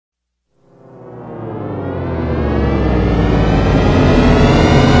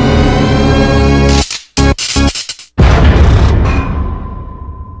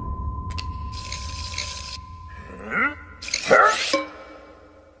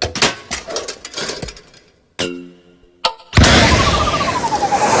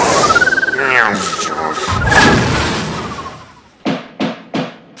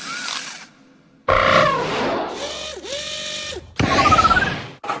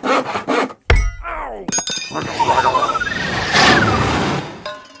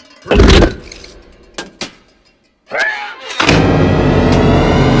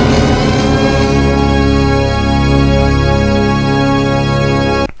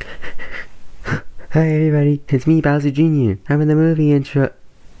Hi everybody, it's me, Bowser Jr. I'm in the movie intro.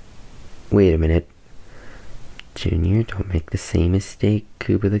 Wait a minute. Junior, don't make the same mistake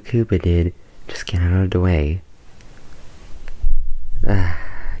Koopa the Koopa did. Just get out of the way.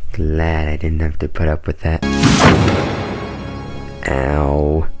 Glad I didn't have to put up with that.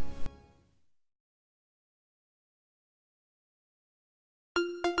 Ow.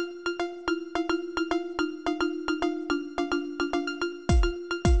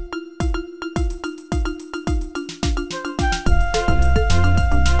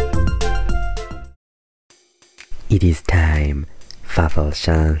 It is time. Fawful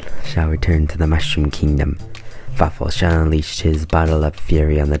shall return to the Mushroom Kingdom. Fawful shall unleash his bottle of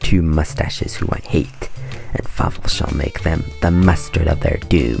fury on the two mustaches who I hate, and Fawful shall make them the mustard of their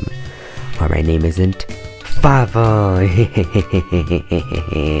doom. Or my name isn't Fawful.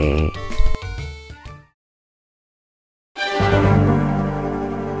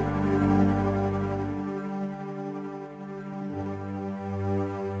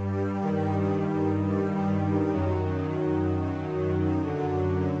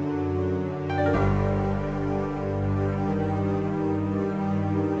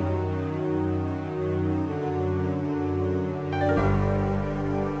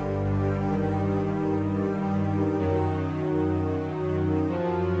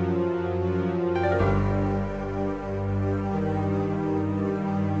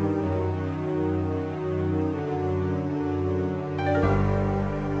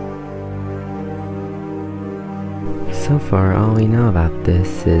 So far, all we know about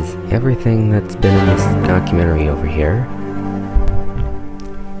this is everything that's been in this documentary over here.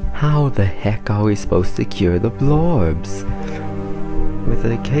 How the heck are we supposed to cure the blorbs? With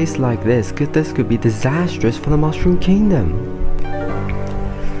a case like this could be disastrous for the Mushroom Kingdom.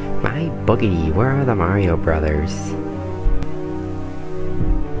 My boogity, where are the Mario Brothers?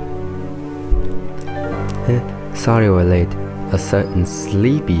 Sorry we're late. A certain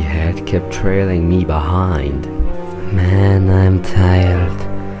sleepyhead kept trailing me behind. Man, I'm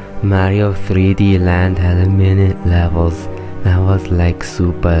tired. Mario 3D Land had a minute levels. That was like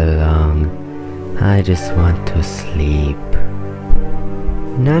super long. I just want to sleep.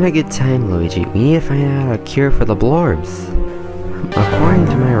 Not a good time, Luigi. We need to find out a cure for the blorbs. According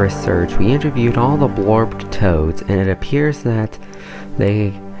to my research, we interviewed all the blorbed toads, and it appears that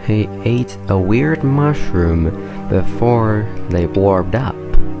they ate a weird mushroom before they blorbed up.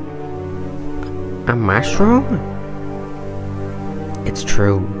 A mushroom? It's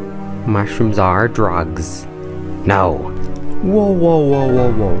true. Mushrooms are drugs. No.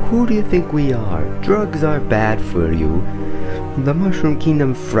 Whoa. Who do you think we are? Drugs are bad for you. The Mushroom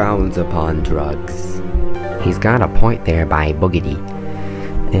Kingdom frowns upon drugs. He's got a point there by boogity.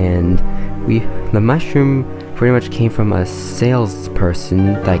 And the mushroom pretty much came from a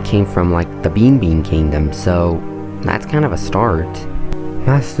salesperson that came from like the Bean Kingdom, so that's kind of a start.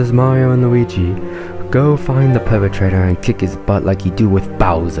 Masters Mario and Luigi, go find the perpetrator and kick his butt like you do with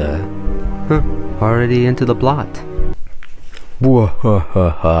Bowser. Huh, already into the plot.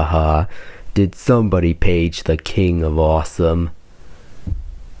 Whoa, did somebody page the King of Awesome?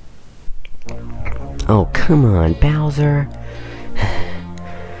 Oh, come on, Bowser.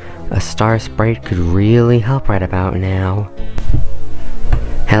 A star sprite could really help right about now.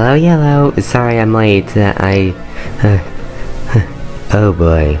 Hello, Yellow. Sorry I'm late. Oh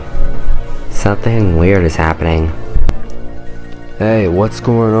boy. Something weird is happening. Hey, what's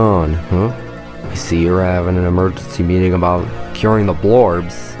going on, huh? I see you're having an emergency meeting about curing the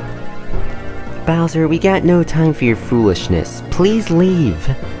blorbs. Bowser, we got no time for your foolishness. Please leave.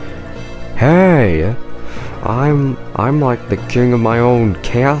 Hey! I'm like the king of my own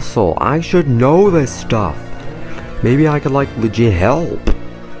castle. I should know this stuff. Maybe I could like legit help.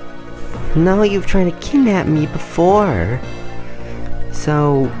 No, you've tried to kidnap me before.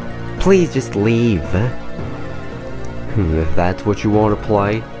 So, please just leave. If that's what you want to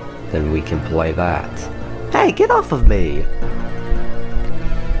play, then we can play that. Hey, get off of me!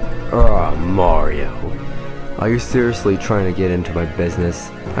 Mario. Are you seriously trying to get into my business?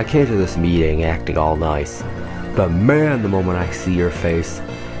 I came to this meeting acting all nice. But man, the moment I see your face,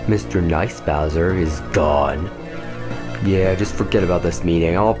 Mr. Nice Bowser is gone. Yeah, just forget about this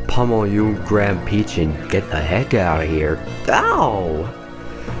meeting. I'll pummel you, grab Peach, and get the heck out of here. Ow!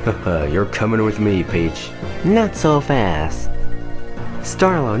 You're coming with me, Peach. Not so fast.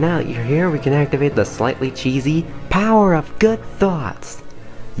 Starlo, now that you're here, we can activate the slightly cheesy power of good thoughts.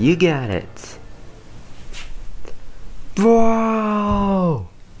 You got it. Whoa!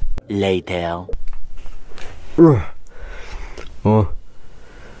 Later. Oh,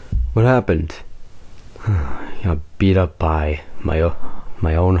 what happened? Got beat up by my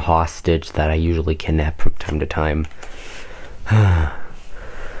My own hostage that I usually kidnap from time to time.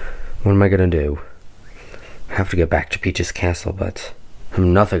 What am I gonna do? I have to get back to Peach's castle, but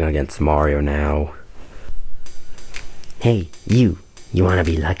I'm nothing against Mario now. Hey, you wanna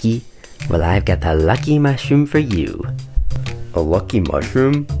be lucky? Well, I've got the lucky mushroom for you. A lucky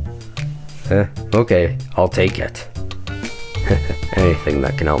mushroom? Okay, I'll take it. Anything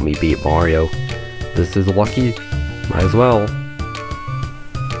that can help me beat Mario. This is lucky, might as well.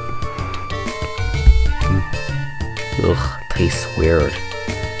 Ugh, tastes weird.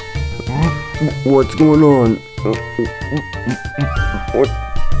 What's going on? What?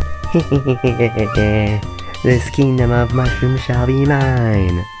 This kingdom of mushrooms shall be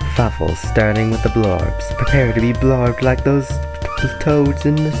mine. Fawful, starting with the blorbs. Prepare to be blorbed like those toads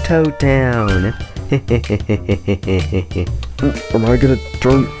in the Toad Town. Am I gonna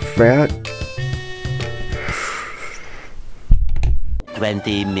turn fat?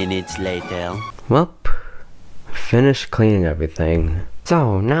 20 minutes later. Well, finished cleaning everything.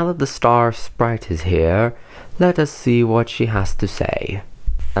 So, now that the star sprite is here, let us see what she has to say.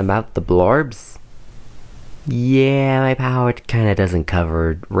 About the blorbs? Yeah, my power kinda doesn't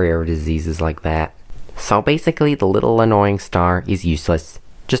cover rare diseases like that. So basically, the little annoying star is useless.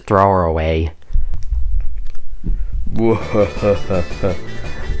 Just throw her away.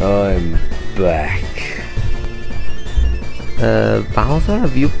 I'm back. Bowser,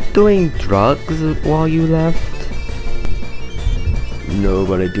 have you been doing drugs while you left? No,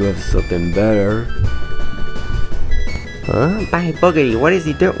 but I do have something better. Huh? By boogity, what is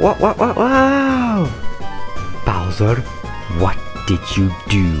he doing? What? Wow! Bowser, what did you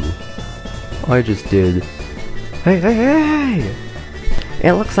do? I just did. Hey!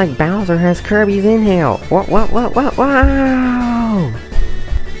 It looks like Bowser has Kirby's inhale. What? Wow!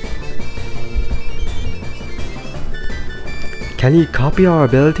 Can he copy our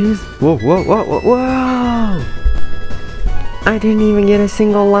abilities? Whoa! I didn't even get a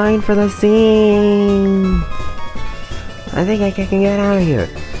single line for the scene. I think I can get out of here.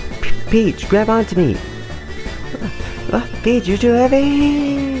 Peach, grab onto me. Peach, you're too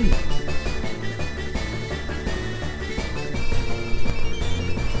heavy.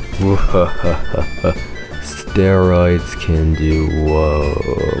 Steroids can do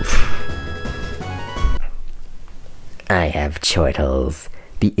whoa. I have chortles.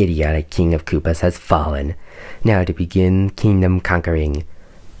 The idiotic king of Koopas has fallen. Now to begin kingdom conquering.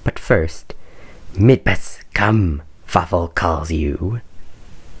 But first, Midbus, come! Fawful calls you.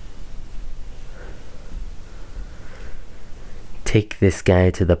 Take this guy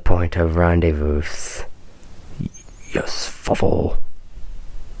to the point of rendezvous. Yes, Fawful.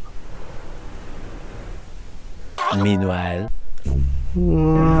 Meanwhile.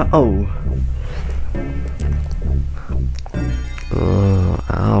 Oh,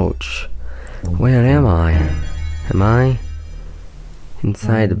 ouch. Where am I? Am I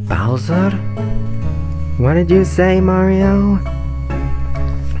inside Bowser? What did you say, Mario?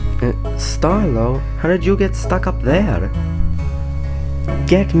 Starlo, how did you get stuck up there?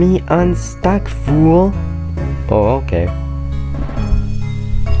 Get me unstuck, fool! Oh, okay.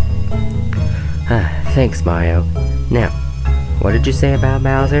 Thanks, Mario. Now, what did you say about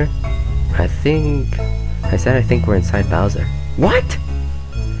Bowser? I think we're inside Bowser. What?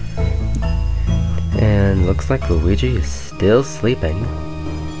 And looks like Luigi is still sleeping.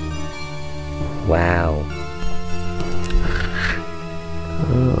 Wow.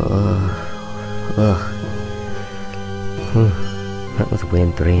 That was a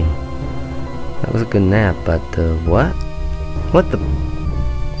weird dream. That was a good nap, but what? What the?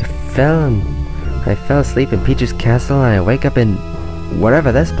 I fell asleep in Peach's castle and I wake up in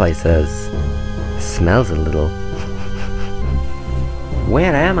whatever this place is. Smells a little.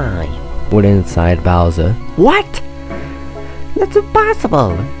 Where am I? We're inside Bowser. What? That's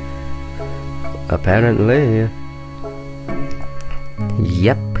impossible! Apparently.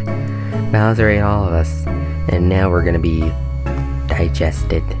 Yep. Bowser ate all of us. And now we're gonna be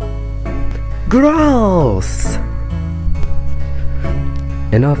digested. Gross!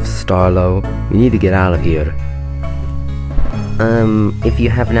 Enough, Starlo. We need to get out of here. If you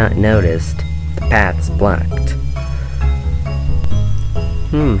have not noticed, the path's blocked.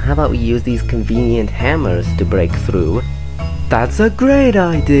 How about we use these convenient hammers to break through? That's a great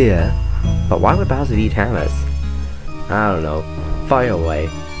idea! But why would Bowser eat hammers? I don't know. Fire away.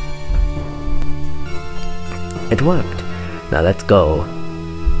 It worked. Now let's go.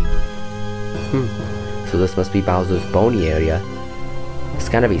 So this must be Bowser's bony area. There's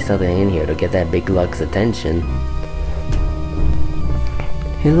gotta be something in here to get that big lug's attention.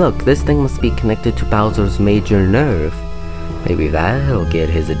 Hey look, this thing must be connected to Bowser's major nerve. Maybe that'll get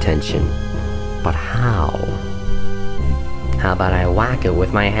his attention. But how? How about I whack it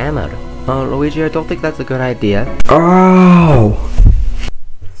with my hammer? Oh, Luigi, I don't think that's a good idea. Ow!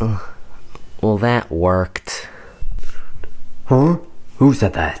 Well, that worked. Huh? Who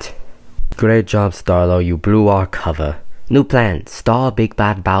said that? Great job, Starlo. You blew our cover. New plan. Stall Big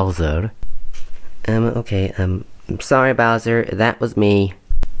Bad Bowser. Okay, sorry, Bowser. That was me.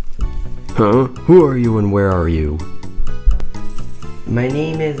 Huh? Who are you and where are you? My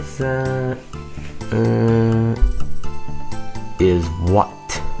name is, Is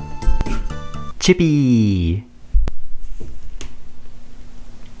what? Chippy.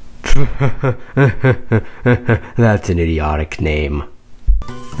 That's an idiotic name.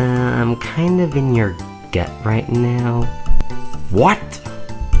 I'm kind of in your gut right now. What?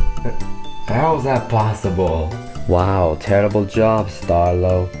 How's that possible? Wow, terrible job,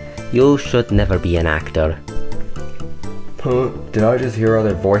 Starlo. You should never be an actor. Huh? Did I just hear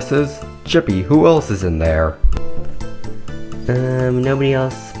other voices? Chippy, who else is in there? Nobody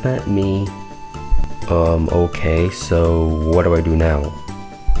else but me. Okay, so what do I do now?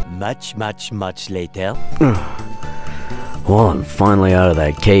 Much later. Well, I'm finally out of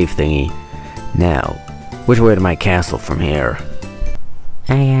that cave thingy. Now, which way to my castle from here?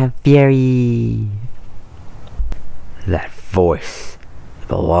 I have fury. That voice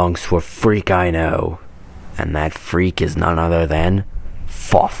belongs to a freak I know. And that freak is none other than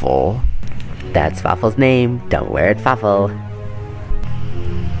Fawful. That's Fawful's name. Don't wear it, Fawful.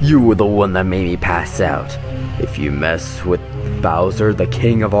 You were the one that made me pass out. If you mess with Bowser, the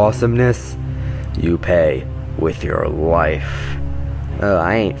king of awesomeness, you pay with your life. Oh,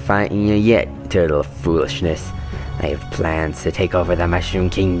 I ain't fighting you yet, turtle foolishness. I have plans to take over the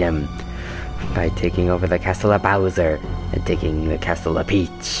Mushroom Kingdom by taking over the castle of Bowser and taking the castle of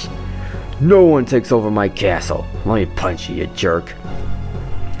Peach. No one takes over my castle. Let me punch you, you jerk.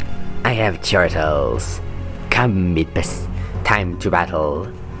 I have turtles. Come, Midbus. Time to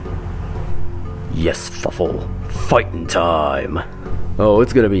battle. Yes, Fawful. Fighting time. Oh,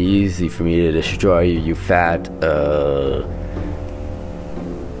 it's gonna be easy for me to destroy you, you fat,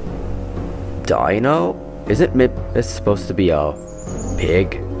 dino? Isn't Midbus supposed to be a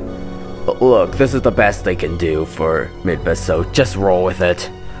pig? Look, this is the best they can do for Midbus, so just roll with it.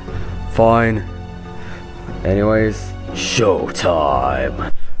 Fine. Anyways,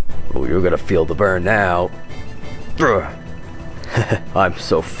 showtime. Oh, you're gonna feel the burn now. I'm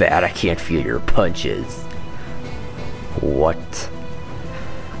so fat I can't feel your punches. What?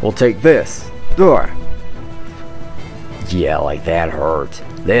 We'll take this. Yeah, like that hurt.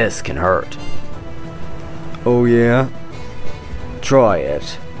 This can hurt. Oh yeah? Try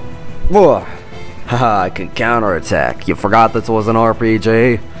it. Haha, I can counterattack. You forgot this was an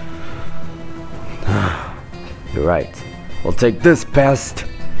RPG? You're right. We'll take this pest.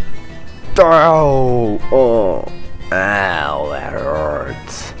 Ow! Oh! Ow, that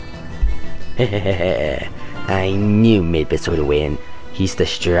hurts. I knew Midbus would win. He's the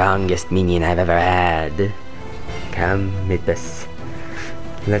strongest minion I've ever had. Come, Midbus.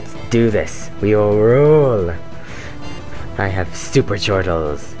 Let's do this. We will rule. I have super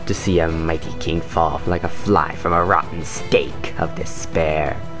turtles to see a mighty king fall like a fly from a rotten steak of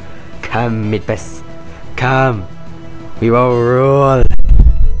despair. Come, Midbus. Come. We will rule.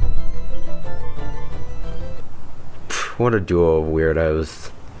 What a duo of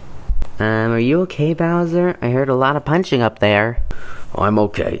weirdos. Are you okay, Bowser? I heard a lot of punching up there. I'm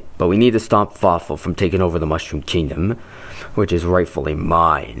okay, but we need to stop Fawful from taking over the Mushroom Kingdom, which is rightfully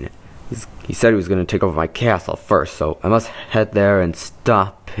mine. He said he was going to take over my castle first, so I must head there and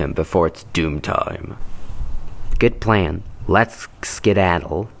stop him before it's doom time. Good plan. Let's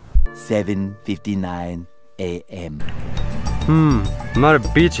skedaddle. 7:59 a.m. I'm at a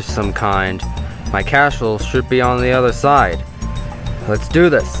beach of some kind. My castle should be on the other side. Let's do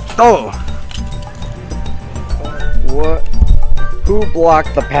this. Oh! What? Who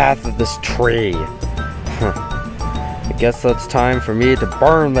blocked the path of this tree? I guess it's time for me to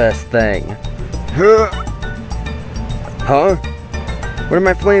burn this thing. Huh? Where did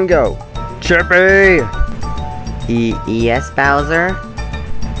my flame go? Chippy! Yes, Bowser?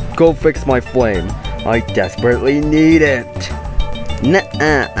 Go fix my flame. I desperately need it.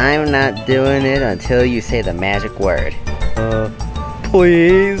 Nuh-uh, I'm not doing it until you say the magic word.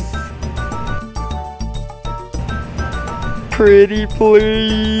 Please? Pretty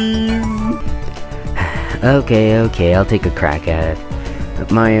please? Okay, I'll take a crack at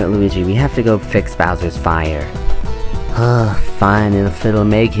it. Mario Luigi, we have to go fix Bowser's fire. Fine, if it'll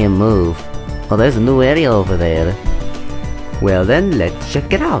make him move. Well, there's a new area over there. Well then, let's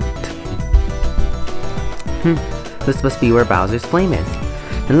check it out. This must be where Bowser's flame is.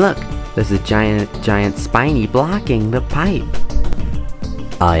 And look, there's a giant spiny blocking the pipe.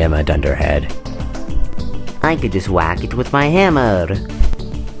 I am a dunderhead. I could just whack it with my hammer.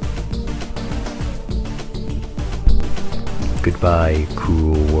 Goodbye,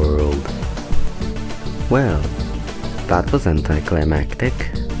 cruel world. Well, that was anticlimactic.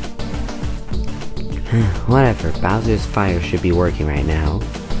 Whatever, Bowser's fire should be working right now.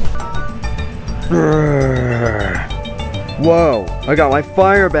 Whoa, I got my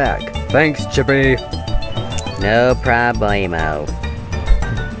fire back. Thanks, Chippy. No problemo.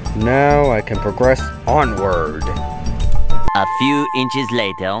 Now I can progress onward. A few inches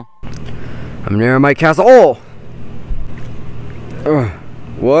later. I'm near my castle. Oh!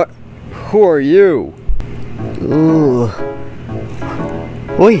 What? Who are you? Ooh.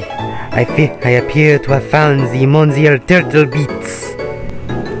 Oi! I appear to have found the Monsieur Turtle Beats.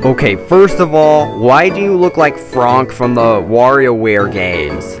 Okay, first of all, why do you look like Frank from the WarioWare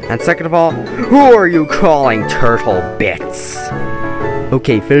games? And second of all, who are you calling Turtle Bits?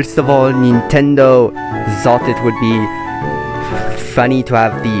 Okay, first of all, Nintendo thought it would be funny to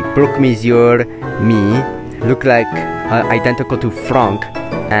have the Brook Monsieur me look like identical to Frank,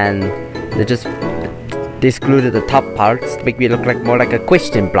 and they excluded the top parts to make me look like more like a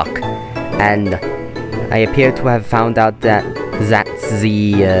question block. And I appear to have found out that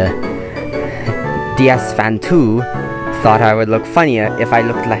the DS fan 2 thought I would look funnier if I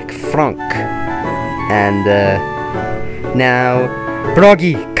looked like Frank. And now,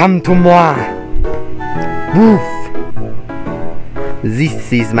 Broggy, come to moi. Woof.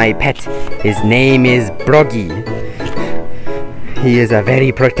 This is my pet. His name is Broggy. He is a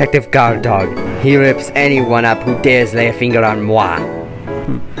very protective guard dog. He rips anyone up who dares lay a finger on moi.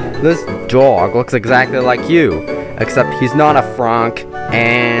 This dog looks exactly like you, except he's not a Frank,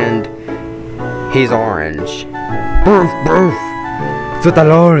 and he's orange. Broof, broof.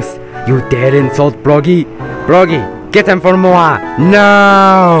 Zutalors, you dare insult Broggy? Broggy, get him for moi.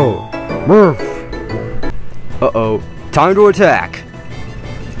 No! Broof. Uh-oh, time to attack.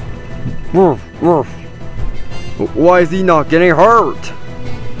 Broof, broof. Why is he not getting hurt?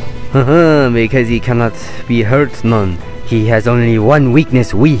 Because he cannot be hurt none. He has only one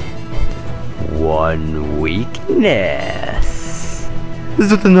weakness, One weakness.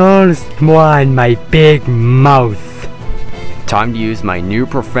 Zutanors, moi and my big mouth. Time to use my new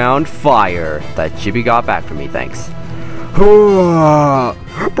profound fire that Chippy got back from me, thanks.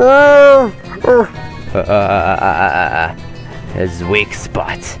 His weak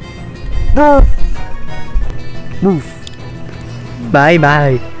spot.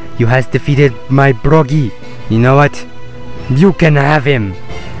 Bye-bye. You has defeated my Broggy. You know what? You can have him.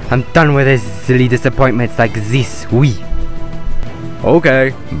 I'm done with his silly disappointments like this,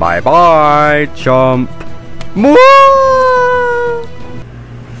 Okay, bye-bye, chump.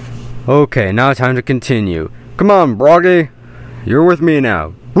 Okay, now time to continue. Come on, Broggy. You're with me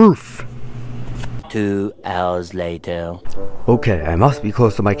now. Roof. 2 hours later. Okay, I must be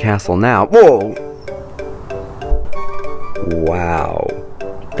close to my castle now. Whoa! Wow.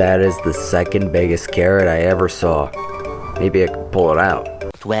 That is the second biggest carrot I ever saw. Maybe I can pull it out.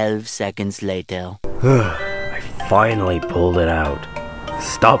 12 seconds later. I finally pulled it out.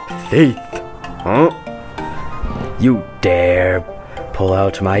 Stop thief! Huh? You dare pull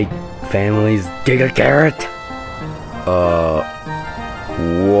out my family's Giga Carrot?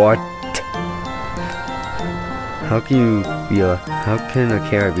 What? How can a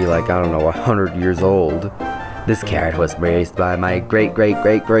carrot be like, I don't know, 100 years old? This carrot was raised by my great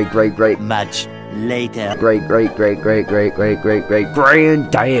Much later. great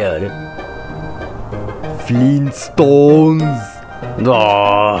granddad. Flintstones.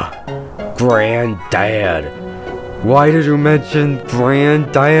 Aww, granddad. Why did you mention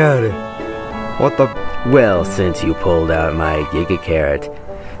granddad? What the? Well, since you pulled out my Giga Carrot,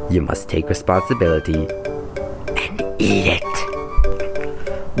 you must take responsibility and eat it.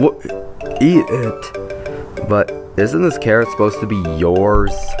 What? Eat it? But isn't this carrot supposed to be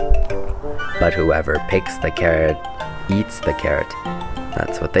yours? But whoever picks the carrot eats the carrot.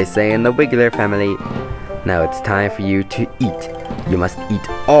 That's what they say in the Wiggler family. Now it's time for you to eat. You must eat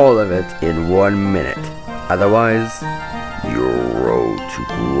all of it in 1 minute. Otherwise, your road to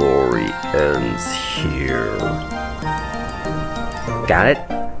glory ends here. Got it?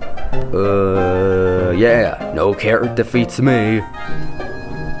 Yeah, no carrot defeats me.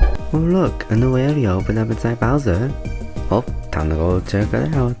 Oh look, a new area opened up inside Bowser. Oh, time to go check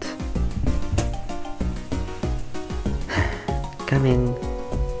it out. Coming.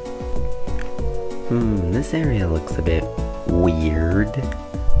 This area looks a bit weird.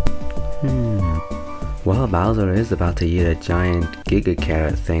 Well, Bowser is about to eat a giant Giga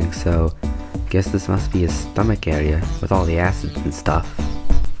Carrot thing, so guess this must be his stomach area with all the acids and stuff.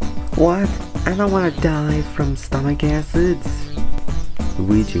 What? I don't want to die from stomach acids.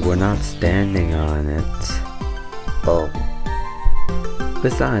 Luigi, we're not standing on it. Oh.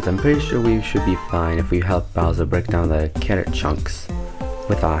 Besides, I'm pretty sure we should be fine if we help Bowser break down the carrot chunks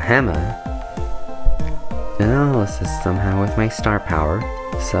with our hammer. And I'll assist somehow with my star power.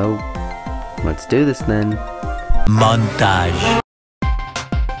 So, let's do this then. Montage.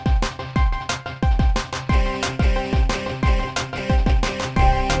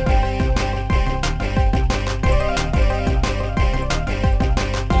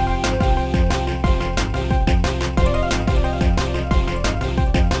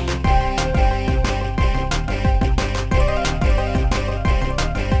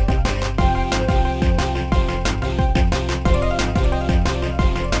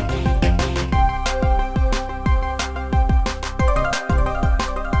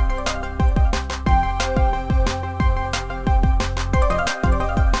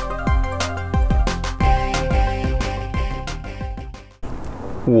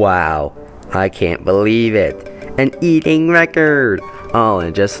 Wow, I can't believe it. An eating record! All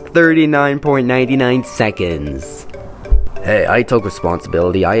in just 39.99 seconds. Hey, I took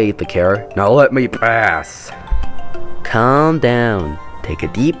responsibility. I ate the carrot. Now let me pass. Calm down. Take a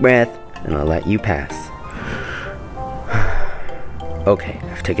deep breath, and I'll let you pass. Okay,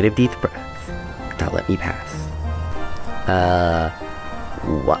 I've taken a deep breath. Now let me pass.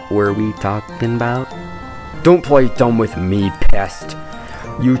 What were we talking about? Don't play dumb with me, pest.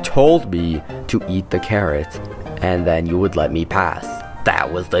 You told me to eat the carrot, and then you would let me pass.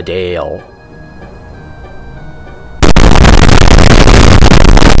 That was the deal.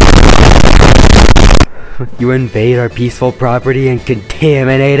 You invade our peaceful property and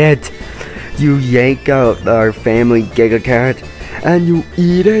contaminate it. You yank out our family Giga Carrot, and you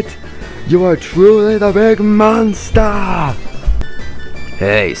eat it. You are truly the big monster.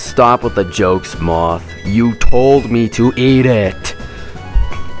 Hey, stop with the jokes, Moth. You told me to eat it.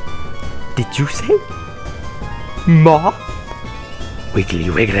 Did you say moth? Wiggly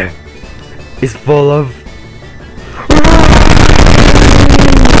Wiggler is full of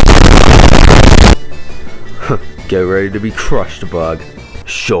Get ready to be crushed, bug.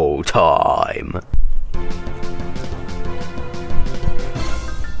 Showtime.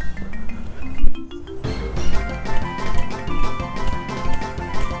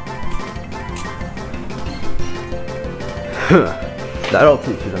 That'll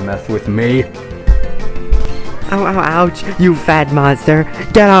teach you to mess with me. Ow, ow, ouch, you fat monster.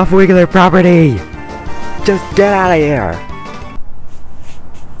 Get off Wiggler property. Just get out of here.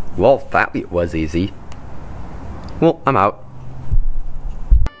 Well, that was easy. Well, I'm out.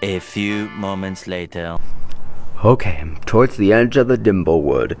 A few moments later. Okay, I'm towards the edge of the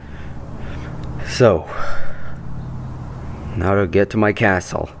Dimblewood. So, now to get to my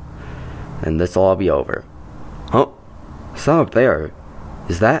castle. And this'll all be over. Huh? Some up there.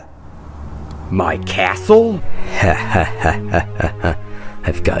 Is that my castle? Ha ha ha ha ha ha.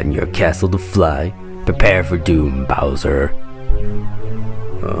 I've gotten your castle to fly. Prepare for doom, Bowser.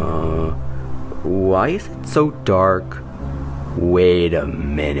 Why is it so dark? Wait a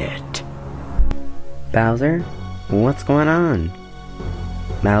minute. Bowser? What's going on?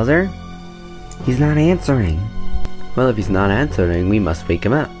 Bowser? He's not answering. Well, if he's not answering, we must wake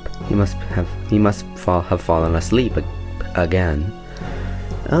him up. He must have fallen asleep again.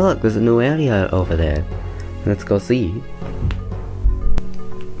 Oh look, there's a new area over there. Let's go see.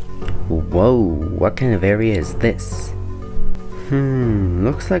 Whoa, what kind of area is this?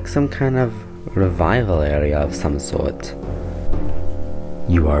 Looks like some kind of revival area of some sort.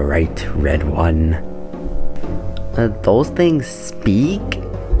 You are right, Red One. Those things speak?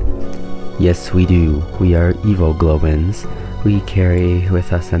 Yes, we do. We are evil Globins. We carry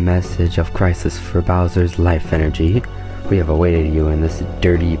with us a message of crisis for Bowser's life energy. We have awaited you in this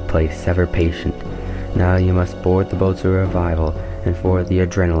dirty place ever patient. Now you must board the boat to revival and for the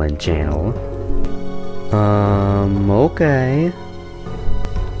adrenaline channel. Okay.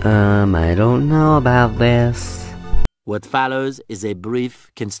 I don't know about this. What follows is a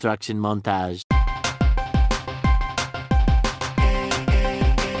brief construction montage.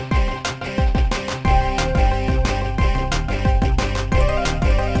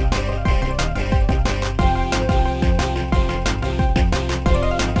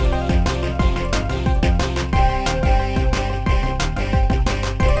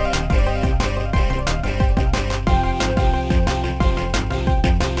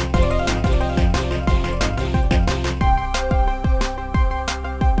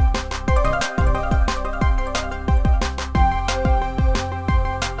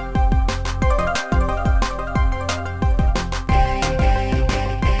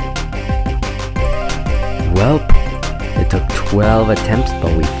 12 attempts,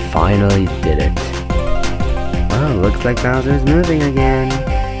 but we finally did it. Well, looks like Bowser's moving again.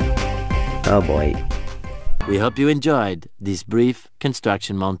 Oh boy. We hope you enjoyed this brief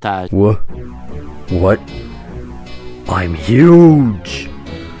construction montage. What? I'm huge!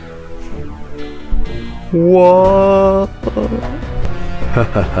 Whoa!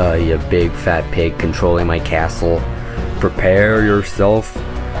 Hahaha, you big fat pig controlling my castle. Prepare yourself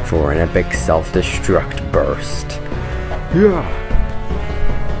for an epic self-destruct burst. Yeah!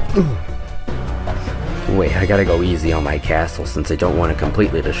 Wait, I gotta go easy on my castle since I don't want to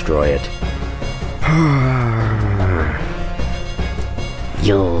completely destroy it.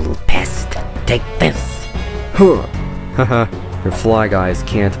 You pest, take this. Haha, your fly guys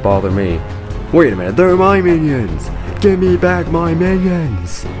can't bother me. Wait a minute, they're my minions! Give me back my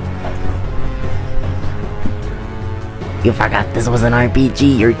minions! You forgot this was an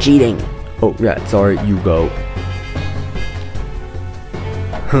RPG, you're cheating. Oh yeah, sorry, you go.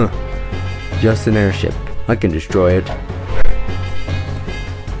 Huh. Just an airship. I can destroy it.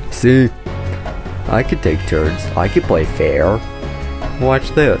 See? I could take turns. I could play fair.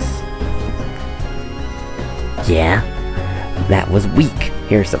 Watch this. Yeah? That was weak.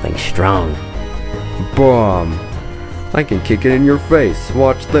 Here's something strong. Bomb. I can kick it in your face.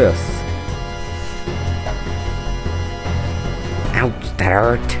 Watch this. Ouch, that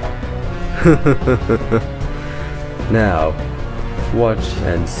hurt. Now, watch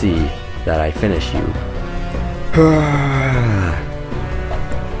and see that I finish you.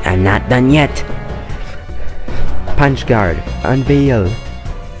 I'm not done yet. Punch guard, unveil.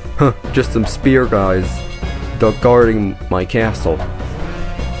 Huh, just some spear guys guarding my castle.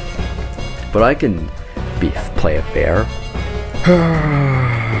 But I can play it fair.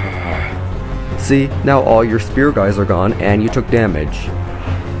 See, now all your spear guys are gone and you took damage.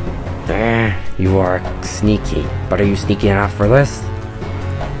 You are sneaky, but are you sneaky enough for this?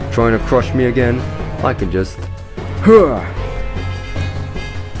 Trying to crush me again? I can just...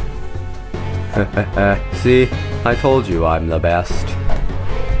 See? I told you I'm the best.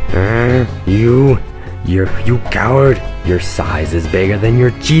 You coward! Your size is bigger than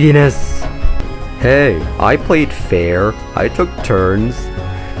your cheatiness! Hey, I played fair. I took turns.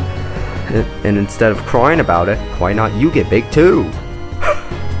 And instead of crying about it, why not you get big too?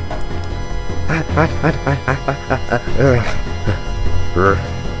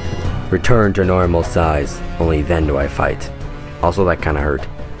 Return to normal size. Only then do I fight. Also, that kinda hurt.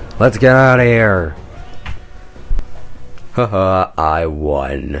 Let's get out of here! Haha, I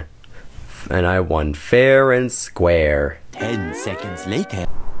won. And I won fair and square. 10 seconds later.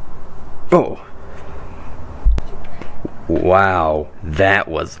 Oh. Wow, that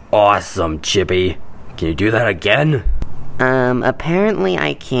was awesome, Chippy. Can you do that again? Apparently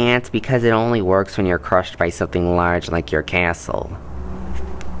I can't because it only works when you're crushed by something large like your castle.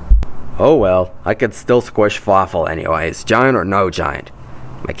 Oh well, I could still squish Fawful anyways, giant or no giant.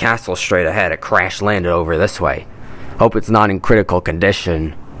 My castle's straight ahead, it crash landed over this way. Hope it's not in critical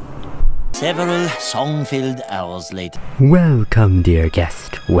condition. Several song-filled hours later. Welcome, dear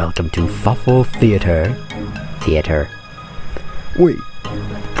guest. Welcome to Fawful Theater. Wait,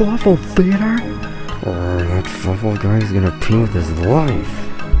 Fawful Theater? That Fawful guy's gonna pay with his life.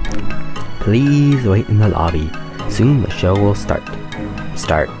 Please wait in the lobby. Soon the show will start.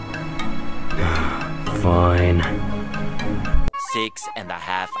 Fine.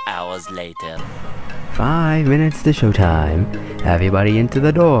 6.5 hours later. 5 minutes to showtime. Everybody into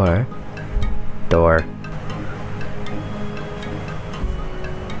the door.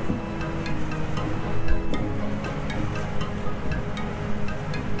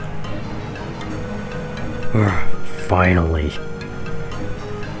 Finally.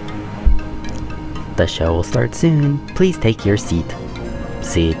 The show will start soon. Please take your seat.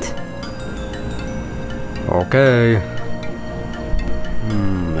 Okay.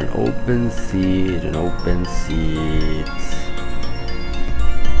 An open seat.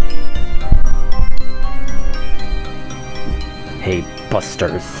 Hey,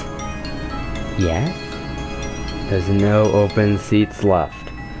 Busters. Yes? There's no open seats left.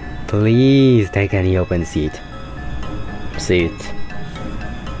 Please take any open seat.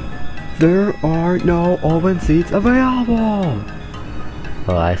 There are no open seats available.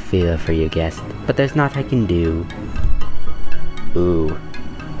 Oh, I feel for you, guest, but there's naught I can do. Ooh.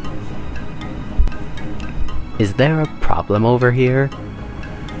 Is there a problem over here?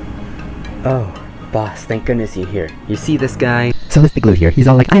 Oh, boss, thank goodness you're here. You see this guy? So this big loot here, he's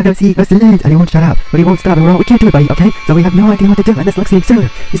all like, I have no secrets to loot, and he won't shut up, but he won't stop, and we can't do it, buddy, okay? So we have no idea what to do, and this looks absurd.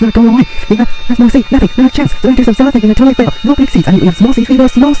 He's not going away. There's no seat, nothing, no chance. So enter some something and totally fail. No big seats. I mean, we have small seats, we have a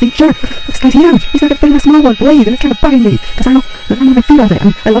small seat, sure. This guy's huge. He's not gonna fit in a small one, please, and it's kind of bugging me, because I don't have my feet on it. I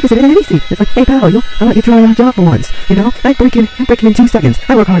mean, I love to sit in any seat. It's like, hey pal, I'll let you try on a job for once, you know? I break in 2 seconds.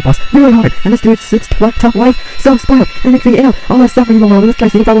 I work hard, boss, really hard, and this dude's tough life, so spoiled, and makes me ill. All this suffering in the world, and this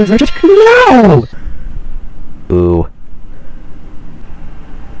guy's seeing problems are just, no! Ooh.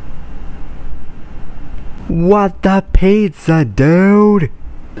 What the pizza, dude?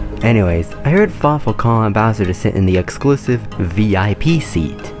 Anyways, I heard Fawful call on Bowser to sit in the exclusive VIP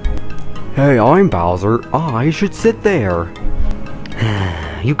seat. Hey, I'm Bowser. I should sit there.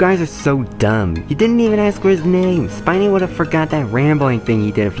 You guys are so dumb. You didn't even ask for his name. Spiny would have forgot that rambling thing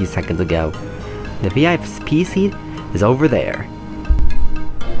he did a few seconds ago. The VIP seat is over there.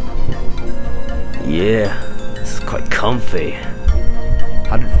 Yeah, this is quite comfy.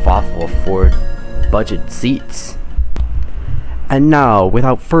 How did Fawful afford budget seats? And now,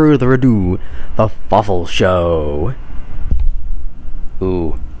 without further ado, the Fawful Show.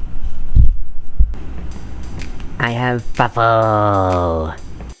 Ooh. I have Fawful.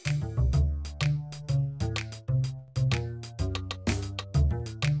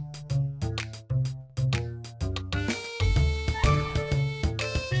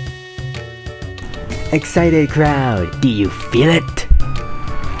 Excited crowd, do you feel it?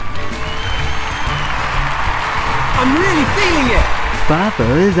 I'm really feeling it!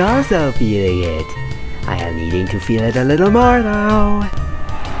 Fawful is also feeling it. I am needing to feel it a little more though.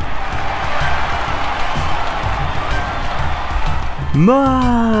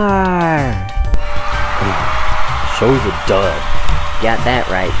 More! Show's a dud. Got that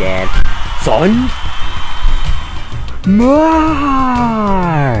right, Dad. Son?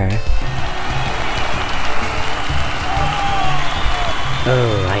 More!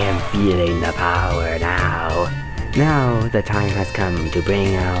 Oh, I am feeling the power now. Now the time has come to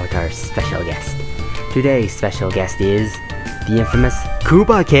bring out our special guest. Today's special guest is the infamous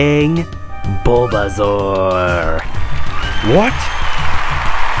Koopa King, Bulbasaur. What?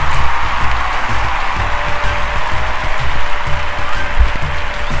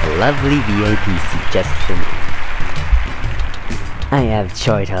 A lovely VIP seat just for me. I have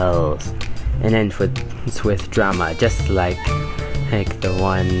chortles. And ends with drama, just like the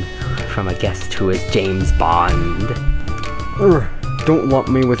one from a guest who is James Bond. Don't lump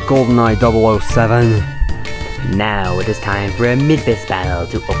me with GoldenEye 007. Now it is time for a Midbus battle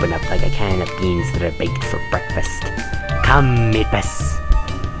to open up like a can of beans that are baked for breakfast. Come, Midbus!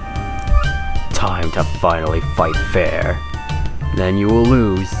 Time to finally fight fair. Then you will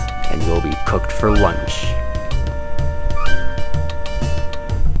lose, and you'll be cooked for lunch.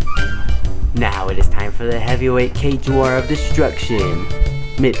 Now it is time for the heavyweight cage war of destruction.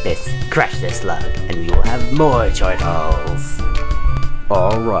 Midbus, crush this slug, and we will have more chortles.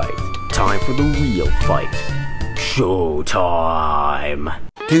 Alright, time for the real fight. Showtime!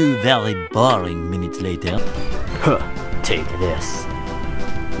 2 very boring minutes later. Huh, take this.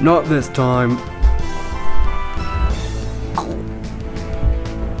 Not this time.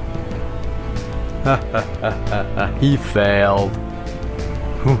 He failed.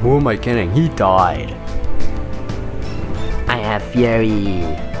 Who am I kidding? He died. I have Fury.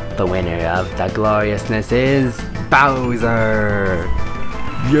 The winner of the gloriousness is Bowser.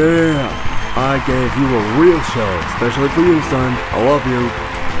 Yeah, I gave you a real show, especially for you, son. I love you,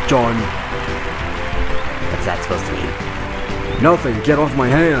 John. What's that supposed to mean? Nothing, get off my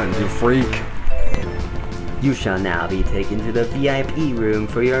hand, you freak. You shall now be taken to the VIP room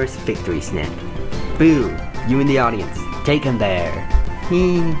for your victory snack. Boo, you in the audience, take him there.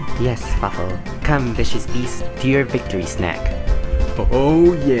 Yes, Fawful. Come, vicious beast, to your victory snack.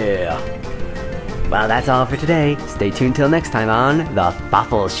 Oh yeah. Well, that's all for today. Stay tuned till next time on The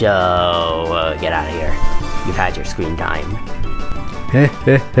Fawful Show. Get out of here. You've had your screen time.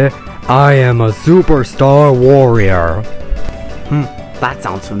 I am a superstar warrior. That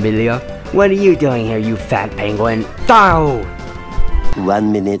sounds familiar. What are you doing here, you fat penguin? Ow!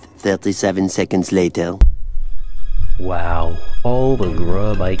 1 minute, 37 seconds later. Wow, all the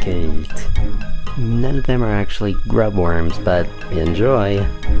grub I can eat. None of them are actually grub worms, but enjoy.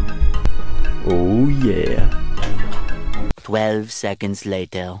 Oh yeah. 12 seconds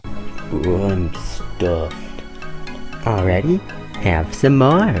later. Ooh, I'm stuffed. Already? Have some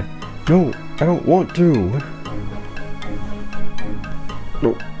more. No, I don't want to.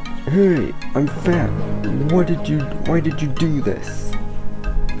 No, hey, I'm fat. Why did you do this?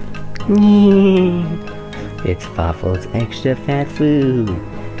 It's Fawful's extra fat food.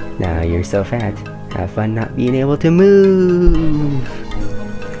 Now you're so fat, Have fun not being able to move.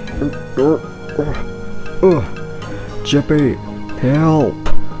 Chippy, help!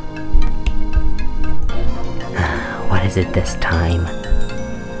 What is it this time?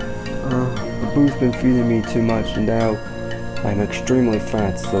 The boo's been feeding me too much, and now I'm extremely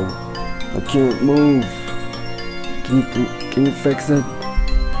fat, so I can't move. Can you fix it?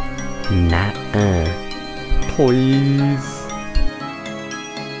 Nuh-uh. Please.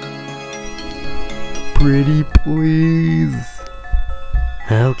 Pretty please.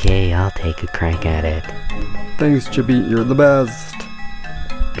 Okay, I'll take a crack at it. Thanks, Chippy, you're the best.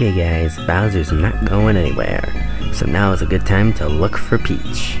 Okay guys, Bowser's not going anywhere. So now is a good time to look for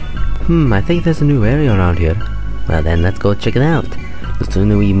Peach. I think there's a new area around here. Well then, let's go check it out. The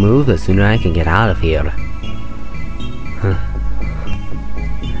sooner we move, the sooner I can get out of here.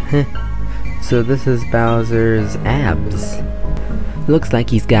 So this is Bowser's abs. Looks like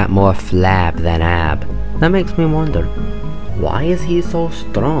he's got more flab than ab. That makes me wonder, why is he so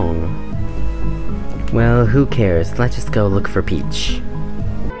strong? Well, who cares? Let's just go look for Peach.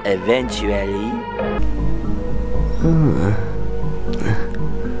 Eventually.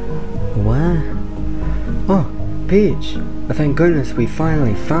 What? Oh, Peach. Thank goodness we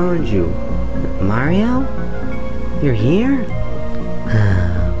finally found you. Mario? You're here?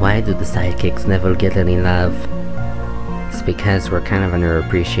 Why do the sidekicks never get any love? It's because we're kind of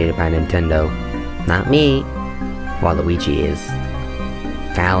underappreciated by Nintendo. Not me. While Luigi is.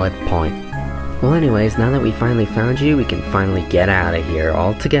 Valid point. Well anyways, now that we finally found you, we can finally get out of here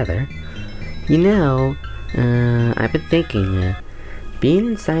all together. You know, I've been thinking, being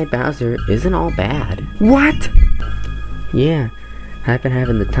inside Bowser isn't all bad. What? Yeah, I've been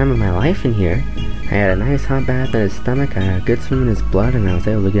having the time of my life in here. I had a nice hot bath in his stomach, I had a good swim in his blood, and I was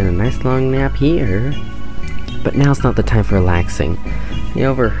able to get a nice long nap here. But now's not the time for relaxing. I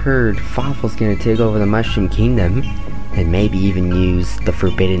overheard Fawful's gonna take over the Mushroom Kingdom, and maybe even use the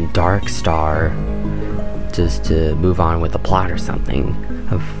Forbidden Dark Star just to move on with the plot or something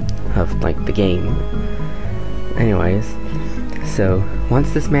of like the game. Anyways, so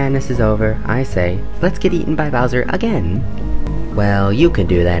once this madness is over, I say, let's get eaten by Bowser again. Well, you can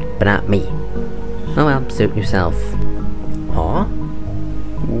do that, but not me. Oh well, suit yourself. Huh?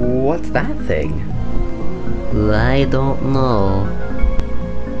 What's that thing? I don't know.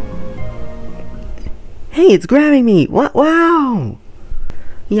 Hey, it's grabbing me! What? Wow!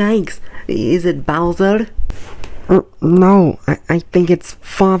 Yikes! Is it Bowser? No, I think it's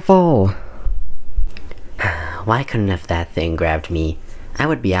Fawful. Why couldn't have that thing grabbed me? I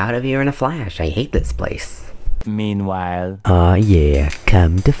would be out of here in a flash. I hate this place. Meanwhile... Aw yeah,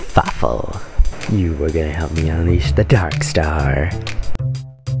 come to Fawful. You were gonna help me unleash the Dark Star.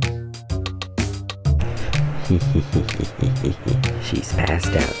 She's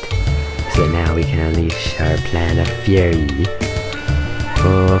passed out. So now we can unleash our plan of fury.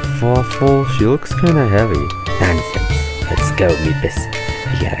 Fawful, she looks kinda heavy. Nonsense. Let's go, Meepus.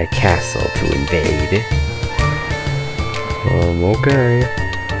 We got a castle to invade. Okay.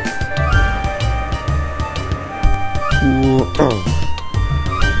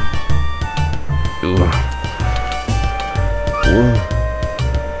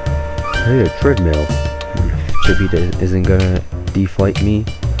 Hey, a treadmill. Chippy isn't gonna deflate me.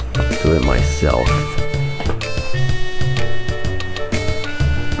 I'll do it myself.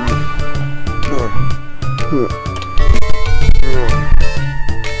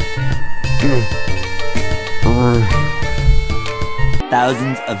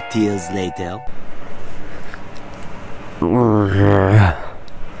 Thousands of tears later.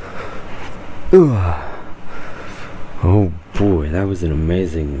 Oh boy, that was an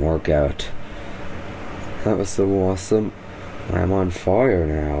amazing workout. That was so awesome. I'm on fire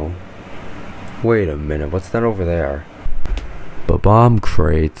now. Wait a minute, what's that over there? Bomb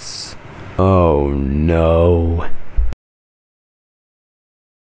crates. Oh no.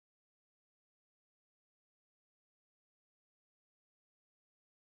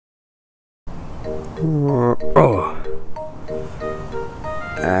 Oh.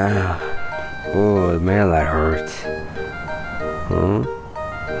 Oh man, that hurts. Huh?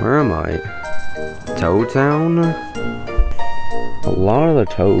 Where am I? Toad Town? A lot of the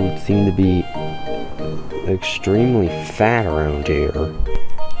toads seem to be extremely fat around here.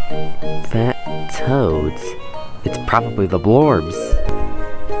 Fat toads? It's probably the blorbs.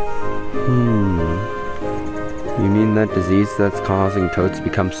 You mean that disease that's causing toads to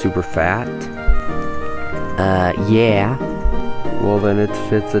become super fat? Yeah. Well then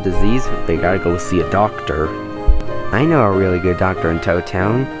if it's a disease, they gotta go see a doctor. I know a really good doctor in Toad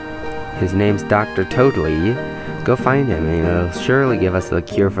Town. His name's Dr. Toadley. Go find him and he'll surely give us the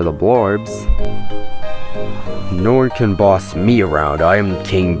cure for the blorbs. No one can boss me around. I am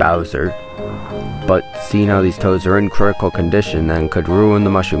King Bowser. But seeing how these toads are in critical condition and could ruin the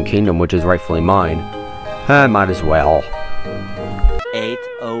Mushroom Kingdom, which is rightfully mine, I might as well.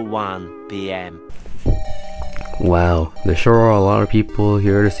 8:01 p.m. Wow, there sure are a lot of people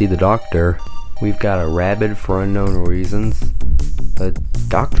here to see the doctor. We've got a rabbit for unknown reasons. But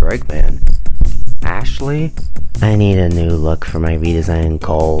Dr. Eggman? Ashley? I need a new look for my redesigned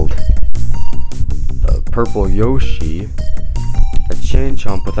Cold. A purple Yoshi? A chain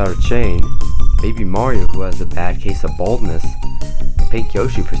chomp without a chain? Baby Mario who has a bad case of baldness? A pink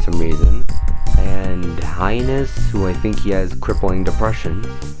Yoshi for some reason? And Highness who I think he has crippling depression?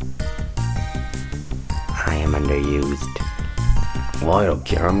 I am underused. Well, I don't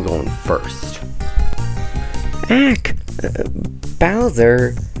care, I'm going first.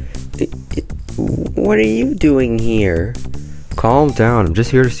 Bowser, what are you doing here? Calm down, I'm just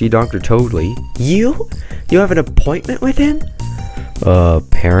here to see Dr. Toadley. You? You have an appointment with him?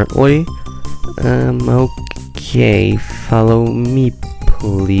 Apparently. Okay, follow me,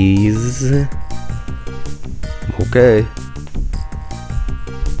 please. Okay.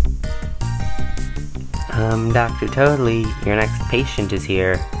 Dr. Toadley, your next patient is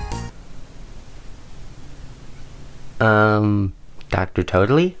here. Dr.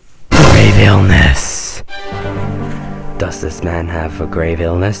 Toadley? Grave illness. Does this man have a grave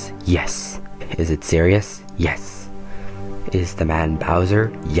illness? Yes. Is it serious? Yes. Is the man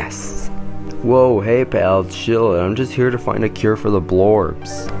Bowser? Yes. Whoa, hey pal, chill. I'm just here to find a cure for the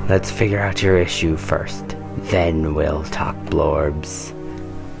blorbs. Let's figure out your issue first. Then we'll talk blorbs.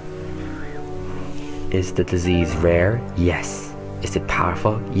 Is the disease rare? Yes. Is it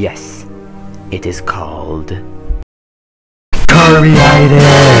powerful? Yes. It is called...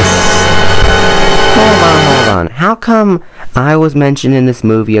 Hold on. How come I was mentioned in this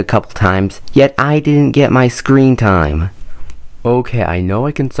movie a couple times, yet I didn't get my screen time? Okay, I know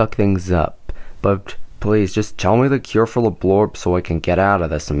I can suck things up, but please just tell me the cure for the blorb so I can get out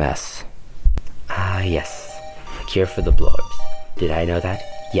of this mess. Yes. Cure for the blorbs. Did I know that?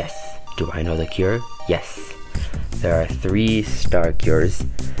 Yes. Do I know the cure? Yes. There are 3 star cures.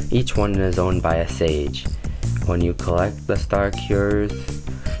 Each one is owned by a sage. When you collect the star cures,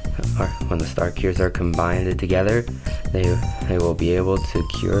 or when the star cures are combined together, they will be able to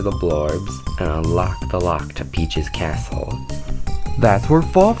cure the blorbs and unlock the lock to Peach's castle. That's where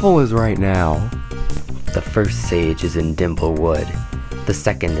Fawful is right now. The first sage is in Dimplewood, the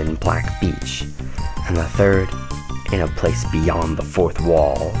second in Black Beach, and the third in a place beyond the 4th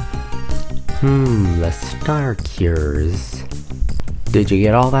wall. The star cures. Did you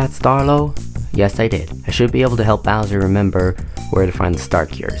get all that, Starlo? Yes, I did. I should be able to help Bowser remember where to find the star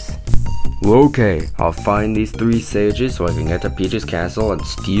cures. Okay, I'll find these 3 sages so I can get to Peach's castle and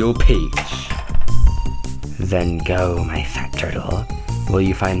steal Peach. Then go, my fat turtle. Will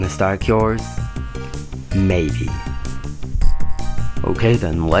you find the star cures? Maybe. Okay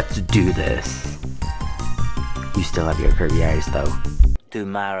then, let's do this. You still have your curvy eyes though.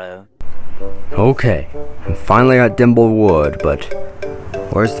 Tomorrow. Okay, I'm finally at Dimplewood, but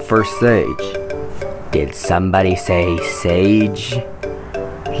where's the first sage? Did somebody say sage?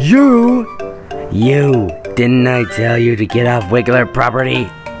 You! You! Didn't I tell you to get off Wiggler property?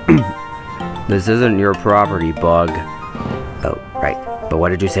 This isn't your property, Bug. Oh, right. But what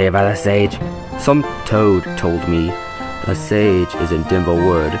did you say about a sage? Some toad told me a sage is in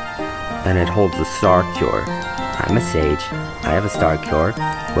Dimplewood, and it holds a star cure. I'm a sage. I have a star cure.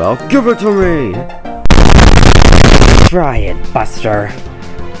 Well, give it to me! Try it, Buster.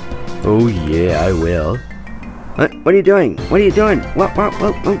 Oh yeah, I will. What are you doing? What are you doing? What?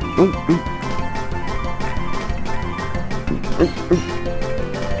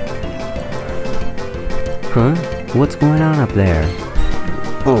 Huh? What's going on up there?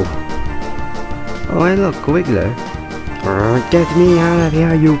 Oh, hey look, Wiggler. Get me out of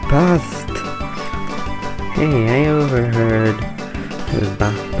here, you pest! Hey, I overheard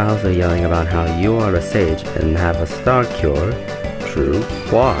Bowser yelling about how you are a sage and have a star cure. True.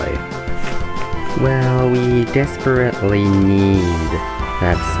 Why? Well, we desperately need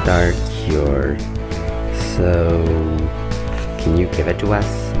that star cure. So, can you give it to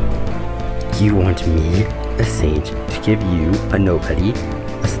us? You want me, a sage, to give you, a nobody,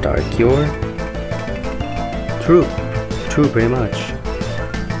 a star cure? True. True, pretty much.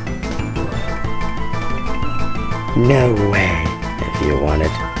 No way. If you want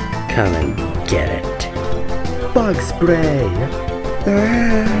it, come and get it. Bug spray!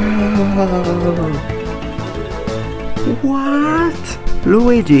 What?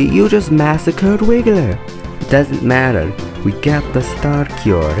 Luigi, you just massacred Wiggler. Doesn't matter. We got the star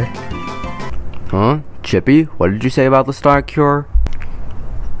cure. Huh? Chippy, what did you say about the star cure?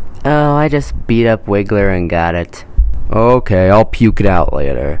 Oh, I just beat up Wiggler and got it. Okay, I'll puke it out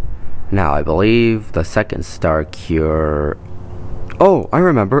later. Now, I believe the second star cure... Oh, I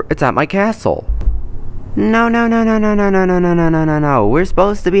remember. It's at my castle. No. We're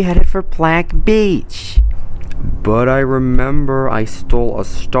supposed to be headed for Black Beach. But I remember I stole a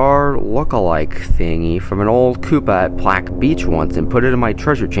star look-alike thingy from an old Koopa at Black Beach once and put it in my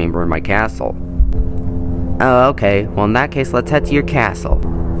treasure chamber in my castle. Oh, okay. Well, in that case, let's head to your castle.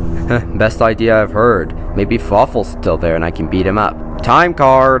 Best idea I've heard. Maybe Fawful's still there and I can beat him up. Time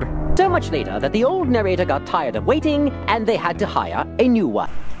card! So much later that the old narrator got tired of waiting and they had to hire a new one.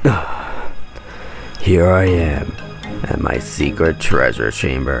 Here I am, at my secret treasure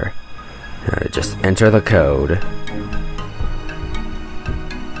chamber. Just enter the code.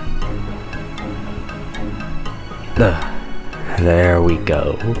 There we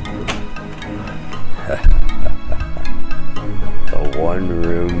go. The one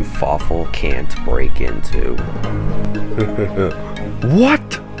room Fawful can't break into.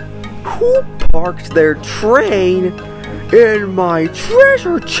 What? Who parked their train in my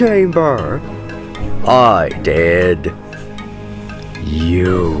treasure chamber? I did.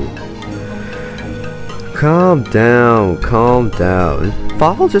 You. Calm down.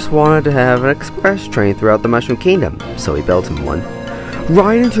 Fawful just wanted to have an express train throughout the Mushroom Kingdom, so he built him one.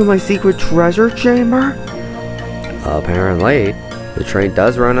 Right into my secret treasure chamber? Apparently, the train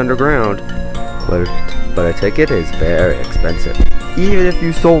does run underground, but a ticket is very expensive. Even if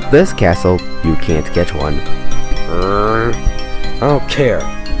you sold this castle, you can't get one. I don't care.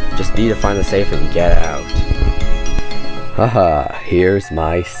 Just need to find the safe and get out. Haha, here's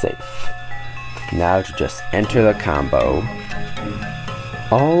my safe. Now to just enter the combo.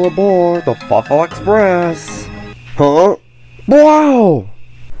 All aboard the Fawful Express! Huh? Wow!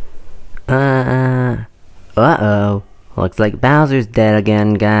 Uh-oh. Looks like Bowser's dead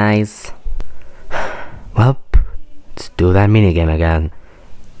again, guys. Well, let's do that minigame again.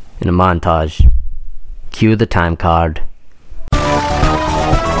 In a montage. Cue the time card.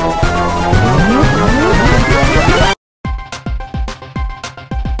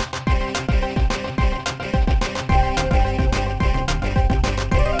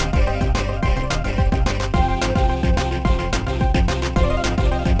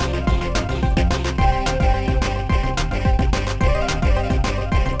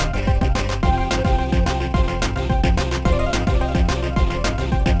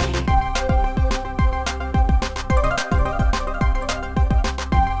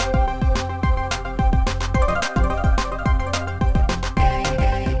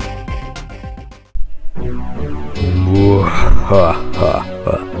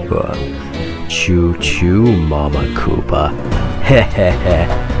 Choo choo, Mama Koopa. Hehehe.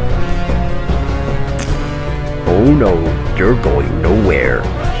 Oh no, you're going nowhere.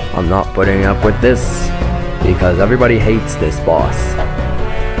 I'm not putting up with this, because everybody hates this boss.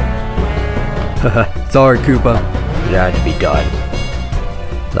 Sorry, Koopa. It had to be done.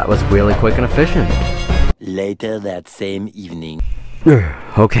 That was really quick and efficient. Later that same evening.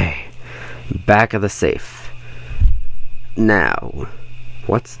 Okay, back of the safe. Now,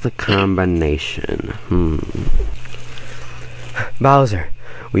 what's the combination? Bowser,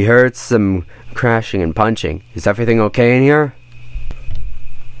 we heard some crashing and punching. Is everything okay in here?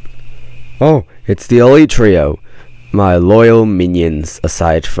 Oh, it's the Elite Trio. My loyal minions,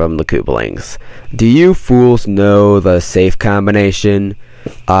 aside from the Koopalings. Do you fools know the safe combination?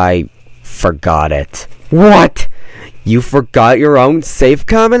 I forgot it. What? You forgot your own safe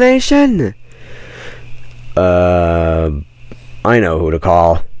combination? I know who to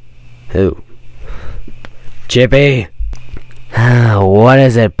call. Who? Chippy? What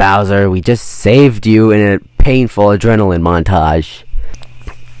is it, Bowser? We just saved you in a painful adrenaline montage.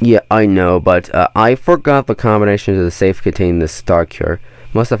 Yeah, I know, but I forgot the combination to the safe containing the star cure.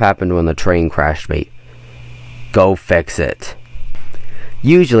 Must have happened when the train crashed me. Go fix it.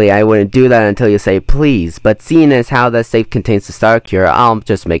 Usually I wouldn't do that until you say please, but seeing as how the safe contains the star cure, I'll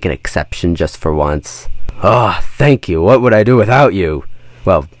just make an exception just for once. Oh, thank you. What would I do without you?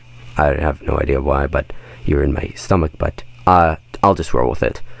 Well, I have no idea why, but you're in my stomach, but I'll just roll with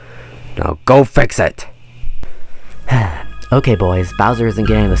it. Now go fix it. Okay, boys, Bowser isn't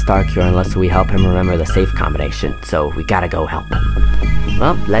getting the star cure unless we help him remember the safe combination, so we gotta go help him.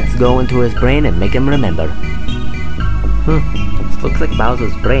 Well, let's go into his brain and make him remember. This looks like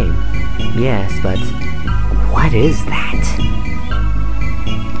Bowser's brain. Yes, but what is that?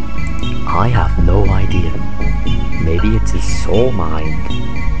 I have no idea. Maybe it's his soul mind.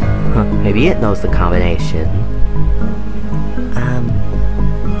 Maybe it knows the combination.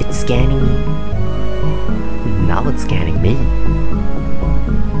 It's scanning me. Now it's scanning me.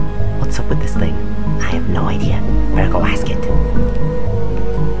 What's up with this thing? I have no idea. Better go ask it.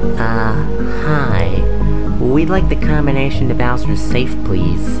 Hi. We'd like the combination to Bowser's safe,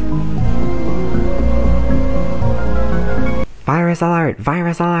 please. Virus alert!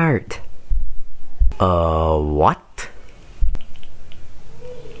 Virus alert! What?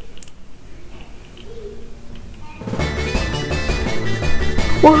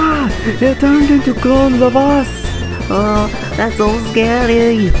 Wow! It turned into clones of us! Oh, that's so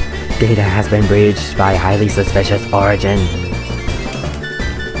scary! Data has been breached by highly suspicious origin.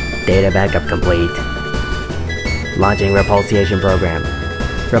 Data backup complete. Launching repulsion program.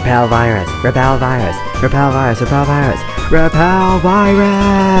 Repel virus! Repel virus! Repel virus! Repel virus! Repel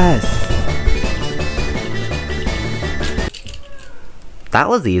virus! That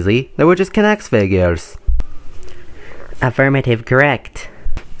was easy. They were just Knex figures. Affirmative, correct.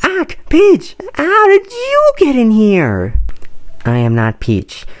 Peach! How did you get in here? I am not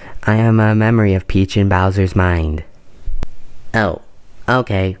Peach. I am a memory of Peach in Bowser's mind. Oh,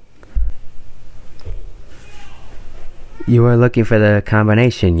 okay. You are looking for the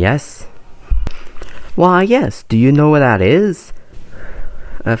combination, yes? Why, yes. Do you know what that is?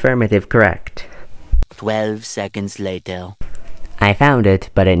 Affirmative, correct. 12 seconds later. I found it,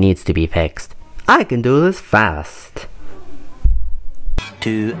 but it needs to be fixed. I can do this fast.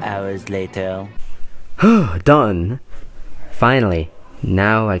 2 hours later. Done. Finally.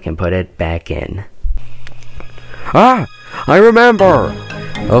 Now I can put it back in. Ah! I remember!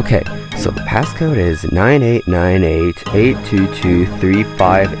 Okay, so the passcode is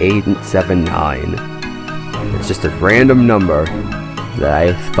 9898-822-35879. It's just a random number that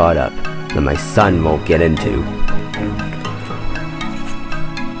I thought up that my son won't get into.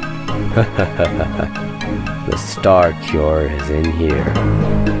 The star cure is in here.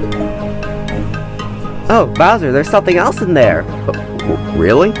 Oh, Bowser, there's something else in there.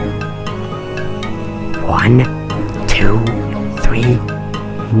 Really? 1, 2, 3,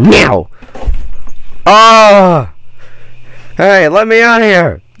 now! Ah! Hey, let me out of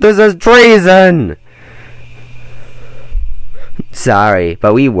here! This is treason! Sorry,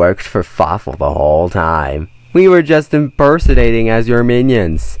 but we worked for Fawful the whole time. We were just impersonating as your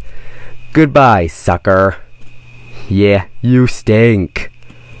minions. Goodbye, sucker. Yeah, you stink.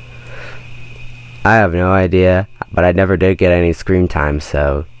 I have no idea, but I never did get any screen time,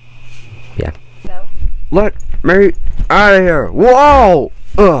 so yeah. No. Let me out of here! Whoa!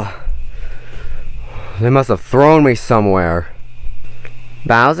 Ugh. They must have thrown me somewhere.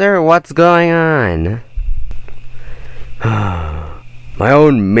 Bowser, what's going on? My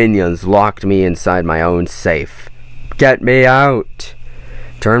own minions locked me inside my own safe. Get me out!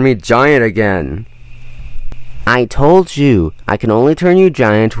 Turn me giant again. I told you, I can only turn you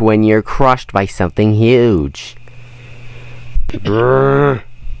giant when you're crushed by something huge. Well,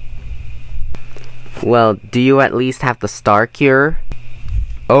 do you at least have the star cure?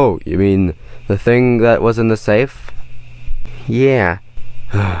 Oh, you mean the thing that was in the safe? Yeah.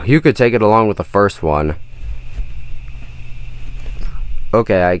 You could take it along with the first one.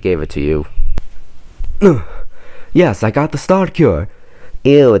 Okay, I gave it to you. Yes, I got the star cure.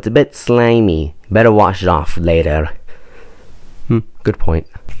 Ew, it's a bit slimy. Better wash it off later. Good point.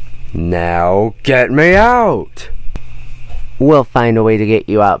 Now get me out! We'll find a way to get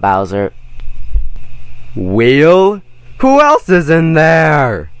you out, Bowser. Wheel? Who else is in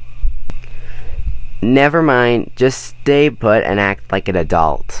there? Never mind, just stay put and act like an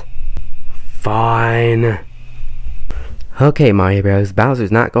adult. Fine. Okay, Mario Bros,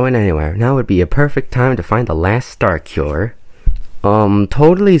 Bowser's not going anywhere. Now would be a perfect time to find the last star cure.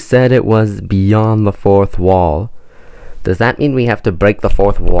 Totally said it was beyond the fourth wall. Does that mean we have to break the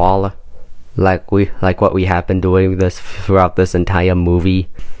fourth wall? Like what we have been doing this throughout this entire movie?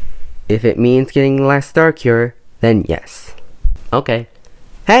 If it means getting the last star cure, then yes. Okay.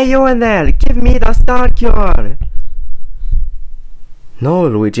 Hey, you in there! Give me the star cure! No,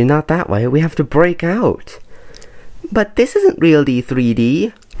 Luigi, not that way. We have to break out. But this isn't real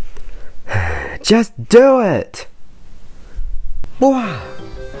D3D. Just do it! Wow!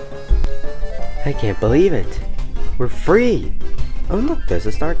 I can't believe it. We're free. Oh look, there's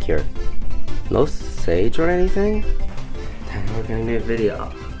a star cure. No sage or anything? Then we're gonna do a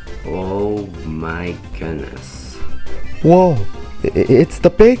video. Oh my goodness. Whoa! It's the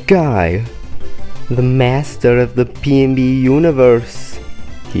big guy! The master of the P&B universe.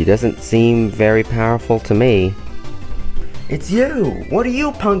 He doesn't seem very powerful to me. It's you! What are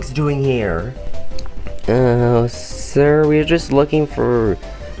you punks doing here? Sir, we're just looking for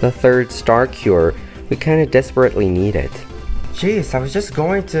the third star cure. We kind of desperately need it. Jeez, I was just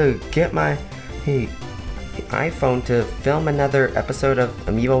going to get my iPhone to film another episode of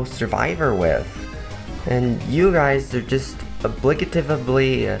Amiibo Survivor with. And you guys are just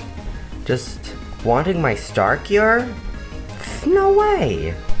obligatively just wanting my star cure? No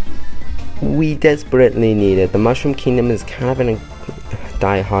way! We desperately need it. The Mushroom Kingdom is kind of in a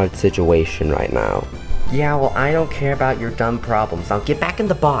die-hard situation right now. Yeah, well, I don't care about your dumb problems. Now get back in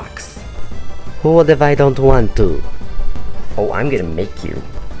the box. What if I don't want to? Oh, I'm gonna make you.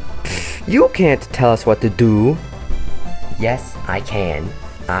 You can't tell us what to do. Yes, I can.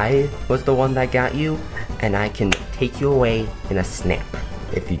 I was the one that got you, and I can take you away in a snap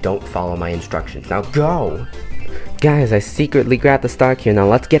if you don't follow my instructions. Now go! Guys, I secretly grabbed the star cure. Now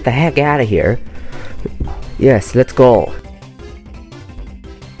let's get the heck out of here. Yes, let's go.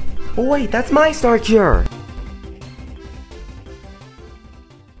 Oh wait, that's my star cure!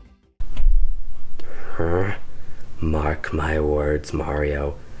 Mark my words,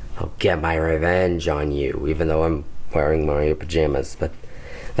 Mario. I'll get my revenge on you, even though I'm wearing Mario pajamas, but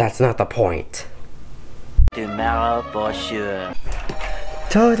that's not the point. Tomorrow for sure.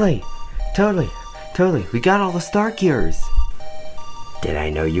 Totally. We got all the star cures. Did I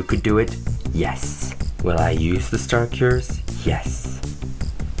know you could do it? Yes. Will I use the star cures? Yes.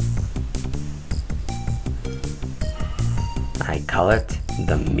 I call it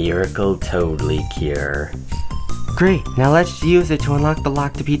the Miracle Totally Cure. Great, now let's use it to unlock the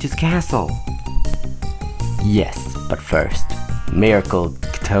lock to Peach's castle. Yes, but first, Miracle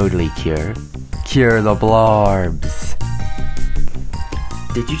Totally Cure. Cure the blorbs.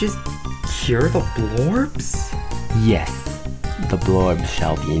 Did you just cure the blorbs? Yes, the blorbs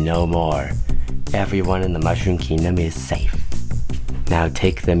shall be no more. Everyone in the Mushroom Kingdom is safe. Now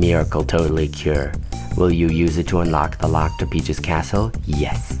take the Miracle Totally Cure. Will you use it to unlock the lock to Peach's castle?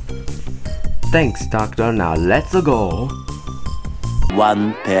 Yes. Thanks, Doctor. Now let's go.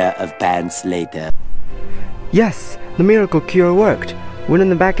 One pair of pants later. Yes, the Miracle Cure worked. We're in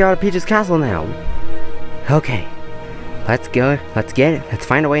the backyard of Peach's castle now. Okay, let's go. Let's get it. Let's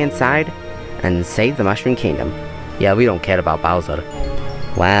find a way inside and save the Mushroom Kingdom. Yeah, we don't care about Bowser.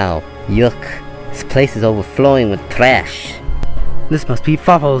 Wow, yuck. This place is overflowing with trash. This must be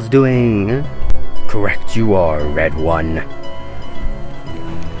Fawful's doing. Correct you are, Red One.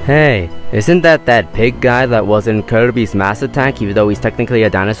 Hey, isn't that pig guy that was in Kirby's Mass Attack, even though he's technically a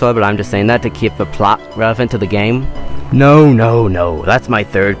dinosaur, but I'm just saying that to keep the plot relevant to the game? No, that's my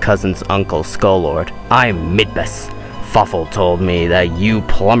third cousin's uncle, Skullord. I'm Midbus. Fawful told me that you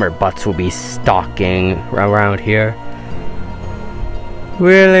plumber butts will be stalking around here.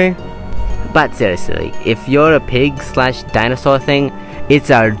 Really? But seriously, if you're a pig/dinosaur thing,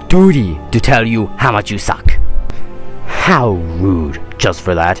 it's our duty to tell you how much you suck. How rude. Just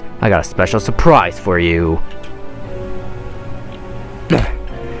for that, I got a special surprise for you.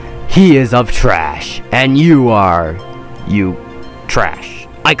 He is of trash, and you are... trash.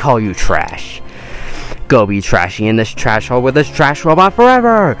 I call you trash. Go be trashy in this trash hole with this trash robot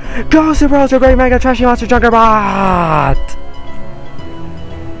forever! Go Super Ultra Great Mega Trashy Monster Juggerbot!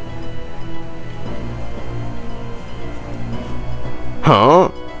 Huh?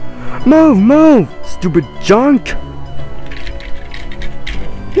 Move! Stupid junk!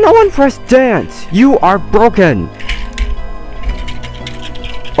 No one press dance! You are broken!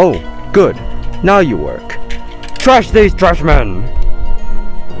 Oh, good. Now you work. Trash these trash men!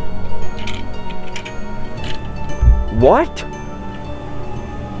 What?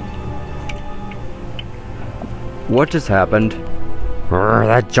 What just happened?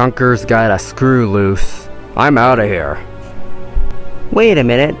 That junker's got a screw loose. I'm out of here. Wait a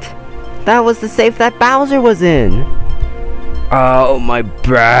minute. That was the safe that Bowser was in. Oh, my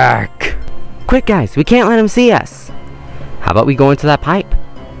back. Quick guys, we can't let him see us. How about we go into that pipe?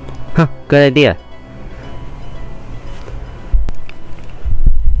 Huh, good idea.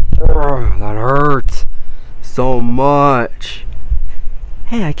 That hurts so much.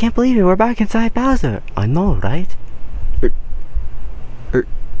 Hey, I can't believe it. We're back inside Bowser. I know, right?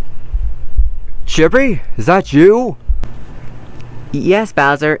 Chippy? Is that you? Yes,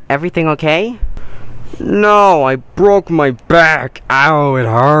 Bowser. Everything okay? No, I broke my back. Ow, it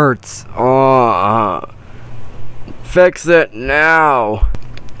hurts. Fix it now.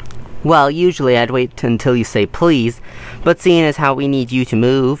 Well, usually I'd wait until you say please, but seeing as how we need you to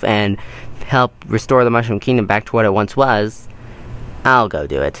move and help restore the Mushroom Kingdom back to what it once was, I'll go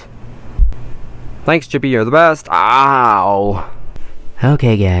do it. Thanks, Chippy, you're the best. Ow.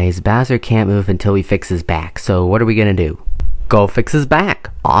 Okay guys, Bowser can't move until we fix his back, so what are we gonna do? Go fix his back,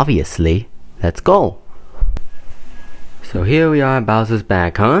 obviously. Let's go. So here we are, Bowser's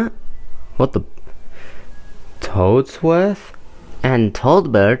back, huh? What the... Toadsworth? And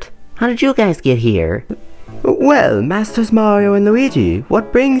Toadbert, how did you guys get here? Well, Masters Mario and Luigi,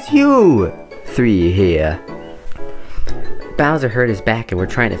 what brings you three here? Bowser hurt his back and we're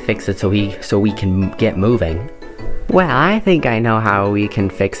trying to fix it so we can get moving. Well, I think I know how we can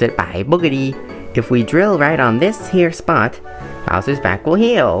fix it by boogity. If we drill right on this here spot, Bowser's back will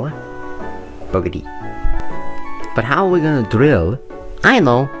heal. Boogity. But how are we gonna drill? I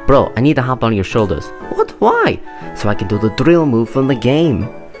know. Bro, I need to hop on your shoulders. What? Why? So I can do the drill move from the game.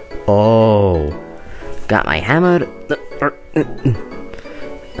 Oh. Got my hammer.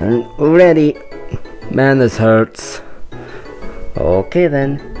 Ready. Man, this hurts. Okay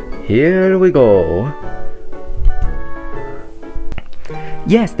then. Here we go.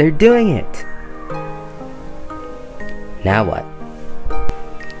 Yes, they're doing it. Now what?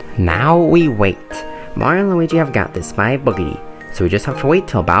 Now we wait. Mario and Luigi have got this by boogity, so we just have to wait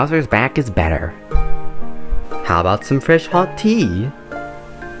till Bowser's back is better. How about some fresh hot tea?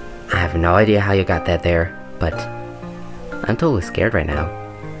 I have no idea how you got that there, but I'm totally scared right now.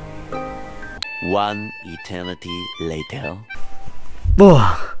 One eternity later.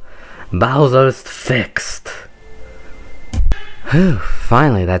 Oh, Bowser's fixed. Whew,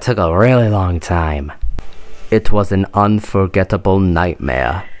 finally, that took a really long time. It was an unforgettable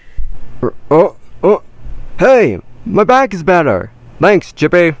nightmare. Hey, my back is better. Thanks,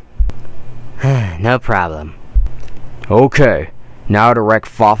 Chippy. No problem. Okay, now to wreck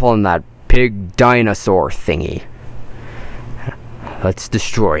Fawful and that pig dinosaur thingy. Let's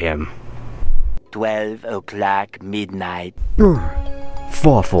destroy him. 12 o'clock midnight.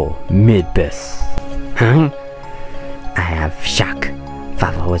 Fawful, Midbis. Huh? I have shock.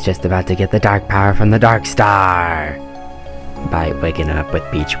 Fawful was just about to get the dark power from the Dark Star. By waking up with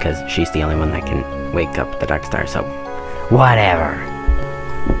Peach, because she's the only one that can wake up the Dark Star, so... Whatever.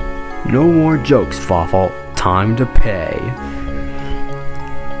 No more jokes, Fawful. Time to pay.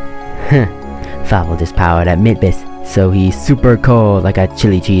 Fawful just powered up Midbis, so he's super cold like a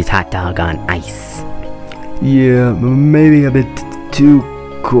chili cheese hot dog on ice. Yeah, maybe a bit too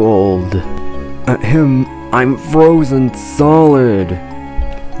cold. I'm frozen solid.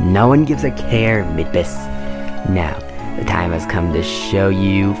 No one gives a care, Midbis. Now, the time has come to show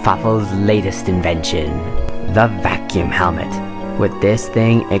you Fawful's latest invention, the vacuum helmet. With this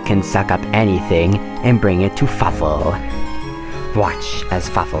thing, it can suck up anything and bring it to Fawful. Watch as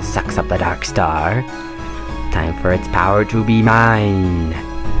Fawful sucks up the Dark Star. Time for its power to be mine.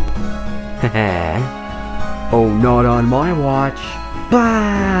 Oh, not on my watch.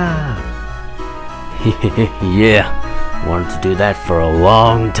 Bah! Yeah, wanted to do that for a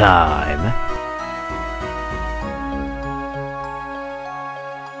long time.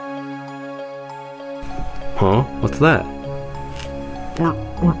 Huh? What's that?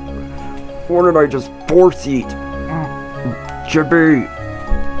 What did I just force eat? Chippy!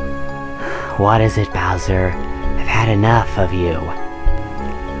 What is it, Bowser? I've had enough of you.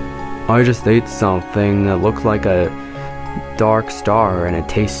 I just ate something that looked like a Dark Star and it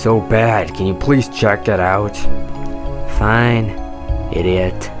tastes so bad. Can you please check it out? Fine,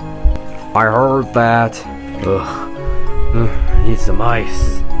 idiot. I heard that. Ugh. I need some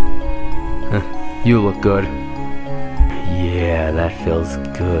ice. You look good. Yeah, that feels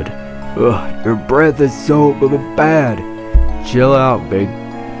good. Ugh, your breath is so bad. Chill out, big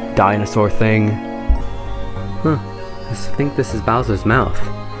dinosaur thing. Huh, I think this is Bowser's mouth.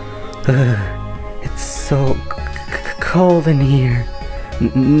 It's so cold in here.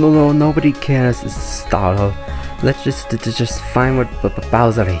 No, nobody cares, Startle. Let's just find what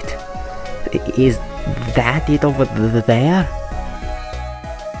Bowser ate. Is that it over there?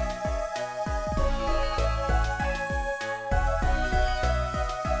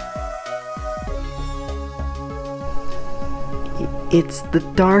 It's the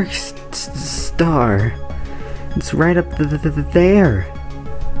Dark Star. It's right up there.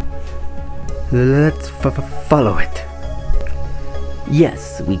 Let's follow it.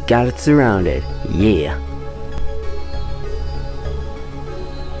 Yes, we got it surrounded. Yeah.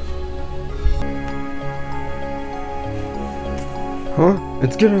 Huh?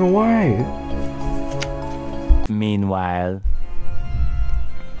 It's getting away. Meanwhile,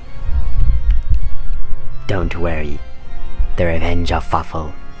 Don't worry. The revenge of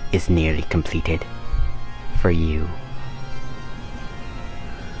Fawful is nearly completed. For you.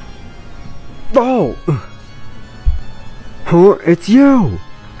 Oh! Huh? It's you!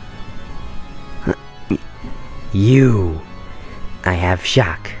 You! I have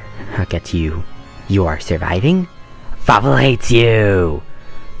shock. I'll get to you. You are surviving? Fawful hates you!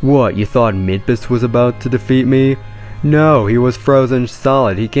 What, you thought Midbis was about to defeat me? No, he was frozen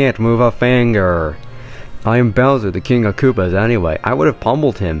solid. He can't move a finger. I am Bowser, the king of Koopas anyway. I would have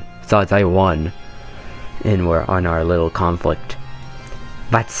pummeled him. Besides, I won. And we're on our little conflict.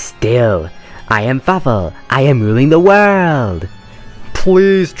 But still, I am Fawful. I am ruling the world.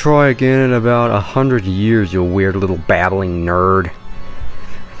 Please try again in about 100 years, you weird little babbling nerd.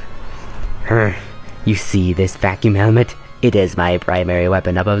 You see this vacuum helmet? It is my primary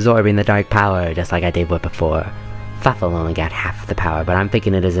weapon of absorbing the dark power, just like I did with before. Fawful only got half the power, but I'm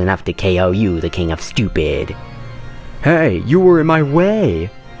thinking it is enough to KO you, the king of stupid. Hey, you were in my way.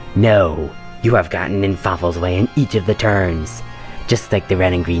 No, you have gotten in Fawful's way in each of the turns. Just like the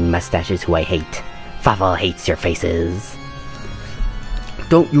red and green mustaches who I hate. Fawful hates your faces.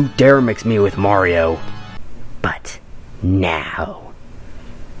 Don't you dare mix me with Mario. But now,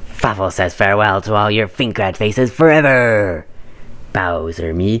 Fawful says farewell to all your finkrat faces forever.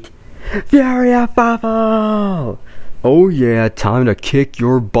 Bowser meet Fury of Fawful. Oh yeah, time to kick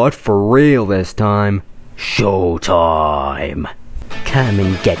your butt for real this time. Showtime. Come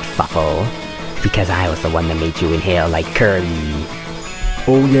and get Fawful, because I was the one that made you inhale like curry.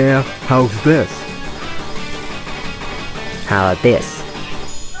 Oh yeah, how's this? How about this?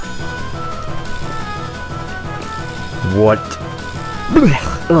 What?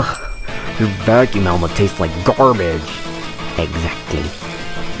 Ugh, your vacuum helmet tastes like garbage. Exactly.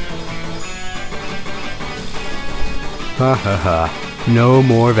 Ha ha ha. No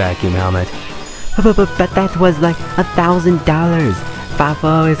more vacuum helmet. But that was like $1,000.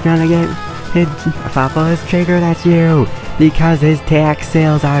 Fawful is gonna get... Fawful is triggered at you because his tax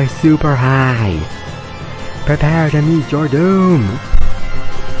sales are super high. Prepare to meet your doom.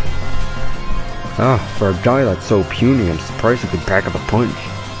 Ah, for a guy that's so puny, I'm surprised he could pack up a punch.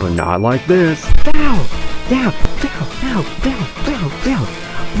 But not like this. Down! Down! Down! Down! Down! Down! Down!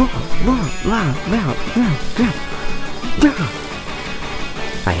 Down!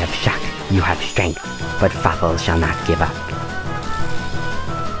 I have shock, you have strength, but Fawful shall not give up.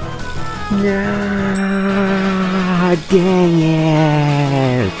 No, dang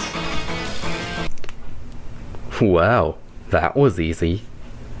it! Wow, that was easy.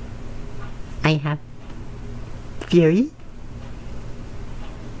 I have fury?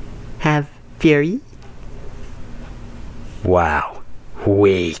 Have fury? Wow,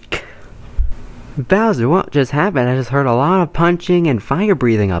 weak. Bowser, what just happened? I just heard a lot of punching and fire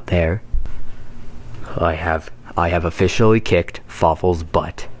breathing up there. I have officially kicked Fawful's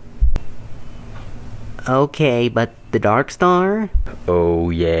butt. Okay, but the Dark Star? Oh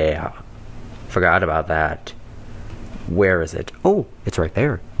yeah. Forgot about that. Where is it? Oh, it's right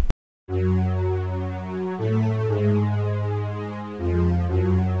there.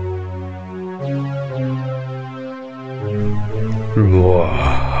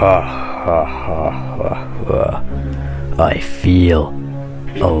 I feel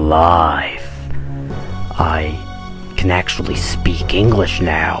alive. I can actually speak English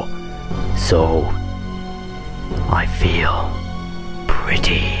now, so I feel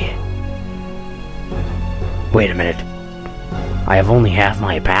pretty. Wait a minute. I have only half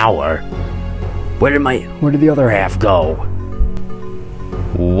my power. Where did the other half go?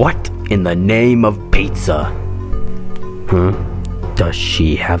 What in the name of pizza? Huh? Does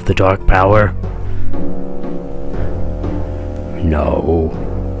she have the dark power? No.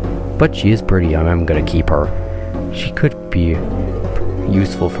 But she is pretty. I'm gonna keep her. She could be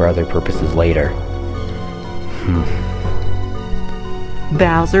useful for other purposes later.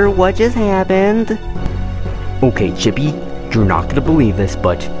 Bowser, what just happened? Okay, Chippy, you're not gonna believe this,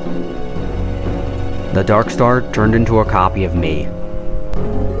 but the Dark Star turned into a copy of me.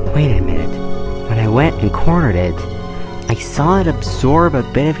 Wait a minute. When I went and cornered it, I saw it absorb a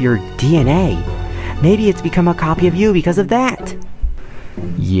bit of your DNA. Maybe it's become a copy of you because of that.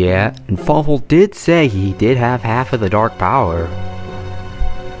 Yeah, and Fawful did say he did have half of the dark power.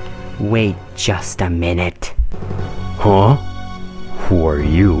 Wait just a minute. Huh? Who are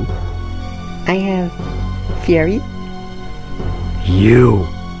you? I have fury. You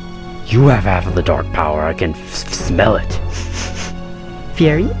have half of the dark power. I can smell it.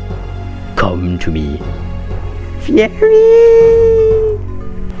 Fury? Come to me. Fury!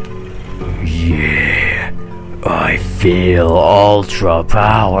 Yeah, I feel ultra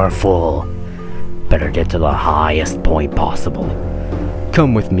powerful. Better get to the highest point possible.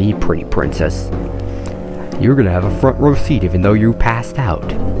 Come with me, pretty princess. You're gonna have a front row seat even though you passed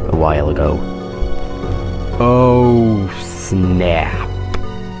out a while ago. Oh, snap.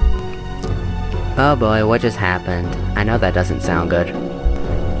 Oh boy, what just happened? I know that doesn't sound good.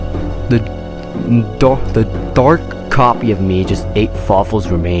 The dark copy of me just ate Fawful's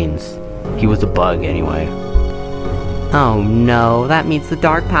remains. He was a bug anyway. Oh no, that means the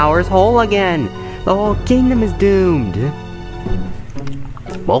dark power's whole again! The whole kingdom is doomed!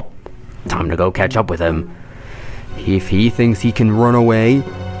 Well, time to go catch up with him. If he thinks he can run away,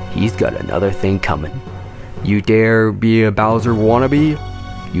 he's got another thing coming. You dare be a Bowser wannabe?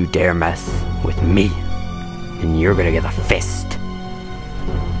 You dare mess with me, and you're gonna get a fist.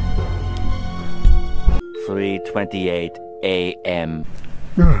 3:28 a.m.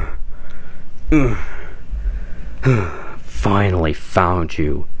 Finally found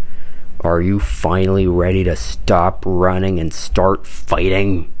you. Are you finally ready to stop running and start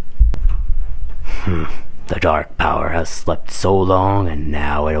fighting? The dark power has slept so long and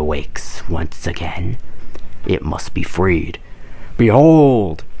now it awakes once again. It must be freed.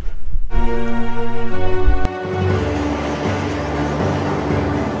 Behold!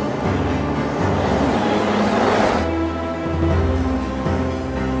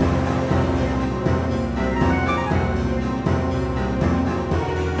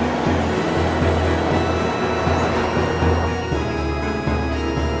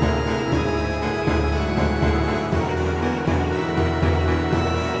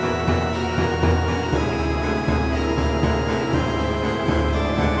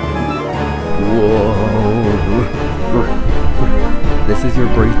 This is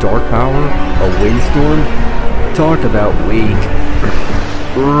your great dark power? A windstorm? Talk about weak.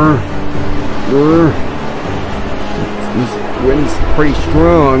 This wind's pretty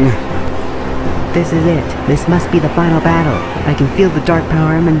strong. This is it. This must be the final battle. I can feel the dark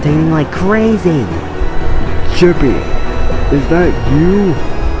power emanating like crazy. Chippy, is that you?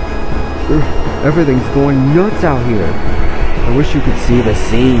 Everything's going nuts out here. I wish you could see the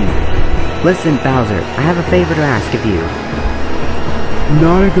scene. Listen, Bowser, I have a favor to ask of you.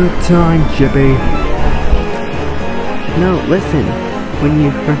 Not a good time, Chippy. No, listen.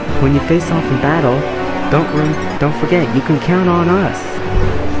 When you face off in battle, don't forget, you can count on us.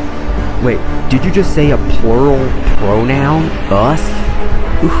 Wait, did you just say a plural pronoun? Us?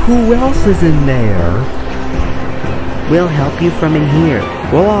 Who else is in there? We'll help you from in here.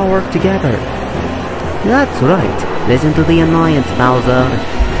 We'll all work together. That's right. Listen to the annoyance, Bowser.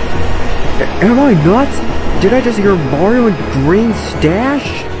 Am I nuts? Did I just hear Mario and Green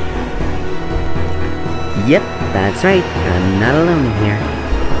Stash? Yep, that's right. I'm not alone in here.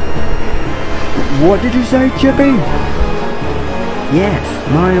 What did you say, Chippy? Yes,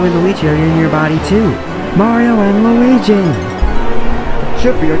 Mario and Luigi are in your body too. Mario and Luigi!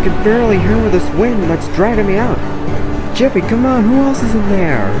 Chippy, I can barely hear this wind that's dragging me out. Chippy, come on, who else is in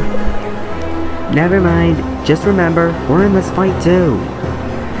there? Never mind. Just remember, we're in this fight too.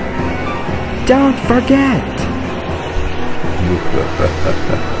 Don't forget!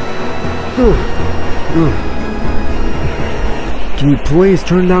 Can you please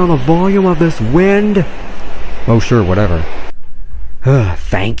turn down the volume of this wind? Oh sure, whatever.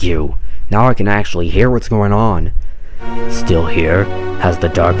 Thank you. Now I can actually hear what's going on. Still here? Has the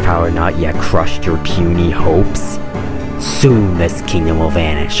dark power not yet crushed your puny hopes? Soon this kingdom will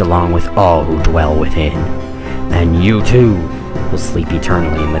vanish along with all who dwell within. And you too will sleep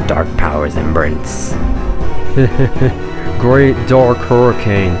eternally in the dark power's embrace. Great dark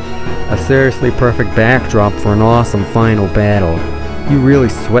hurricane. A seriously perfect backdrop for an awesome final battle. You really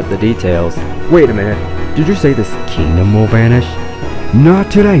sweat the details. Wait a minute, did you say this kingdom will vanish? Not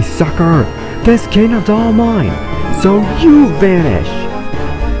today, sucker! This kingdom's all mine, so you vanish!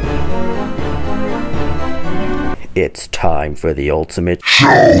 It's time for the ultimate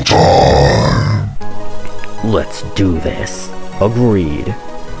showtime! Let's do this. Agreed.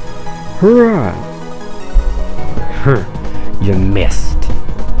 Hurrah! You missed.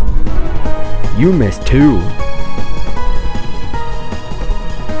 You missed too.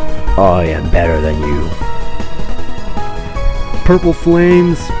 I am better than you. Purple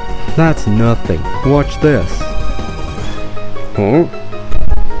flames? That's nothing. Watch this. Huh?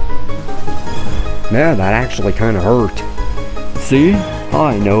 Man, that actually kinda hurt. See?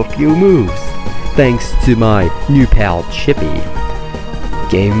 I know a few moves. Thanks to my new pal Chippy.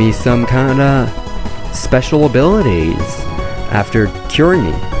 Gave me some kinda special abilities after curing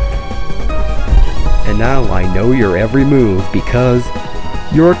me. And now I know your every move because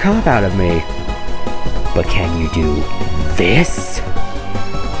you're a cop out of me. But can you do this?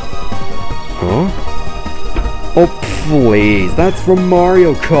 Huh? Oh please, that's from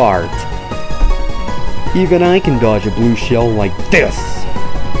Mario Kart. Even I can dodge a blue shell like this.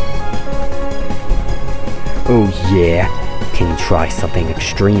 Oh yeah, can you try something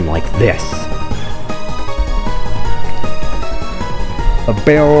extreme like this? A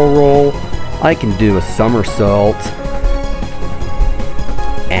barrel roll. I can do a somersault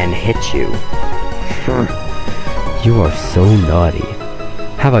and hit you. You are so naughty.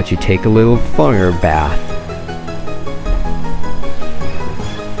 How about you take a little fire bath?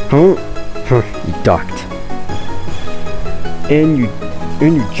 Huh? You ducked. And you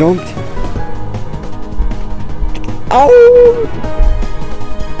jumped. Oh!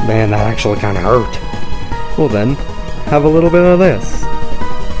 Man, that actually kind of hurt. Well then, have a little bit of this.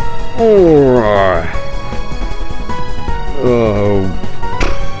 Oh.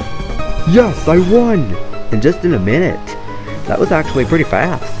 Yes, I won! And just in a minute. That was actually pretty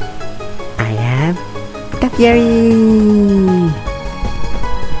fast. I am the Fury!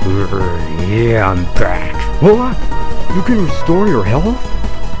 Yeah, I'm back. What? You can restore your health?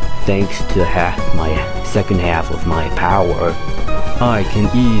 Thanks to my second half of my power, I can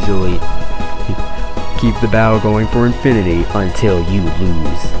easily keep the battle going for infinity until you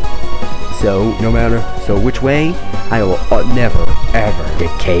lose. So, so which way, I will never, ever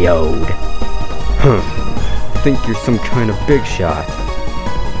get KO'd. Huh. Think you're some kind of big shot.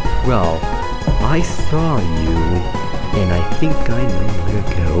 Well, I saw you, and I think I know where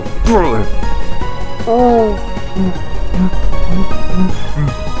to go. Oh.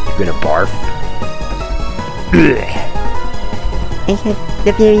 You gonna barf? I have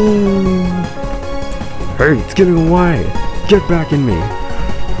the Fury. Hey, it's getting away. Get back in me.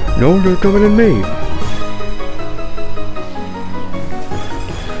 No, they're coming in me.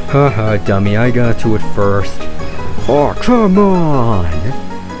 Haha, dummy, I got to it first. Oh, come on!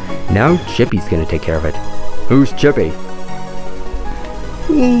 Now Chippy's gonna take care of it. Who's Chippy?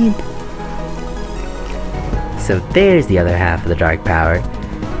 So there's the other half of the dark power.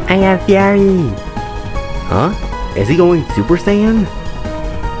 I have Fury. Huh? Is he going Super Saiyan?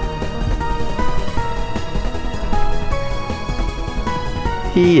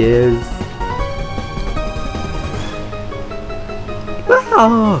 He is.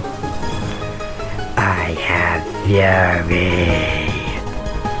 Oh! I have Fury.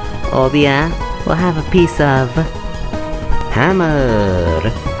 Oh yeah, we'll have a piece of hammer.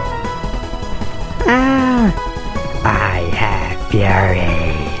 Ah! I have Fury.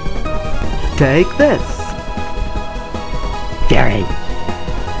 Take this. Fury.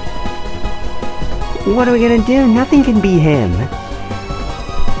 What are we gonna do? Nothing can beat him.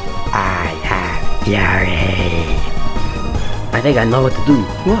 I have Fury. I think I know what to do.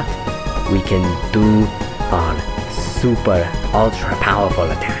 What? We can do our super ultra powerful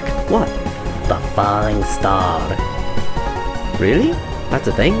attack. What? The falling star. Really? That's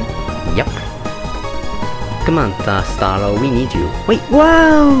a thing? Yep. Come on, Starlo, we need you. Wait,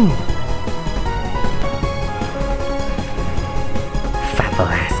 whoa! Fawful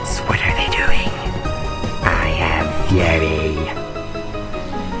asks, what are they doing? I have Fury.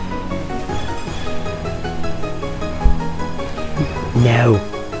 No,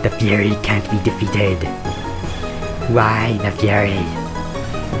 the Fury can't be defeated. Why the Fury?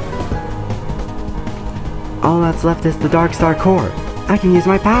 All that's left is the Dark Star Core. I can use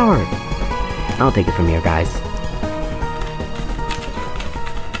my power. I'll take it from here, guys.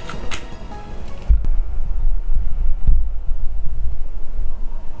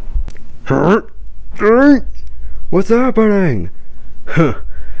 What's happening? Huh.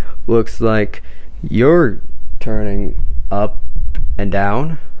 Looks like you're turning up and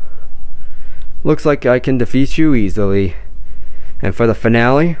down. Looks like I can defeat you easily. And for the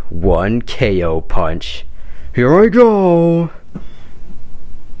finale, one KO punch. Here I go!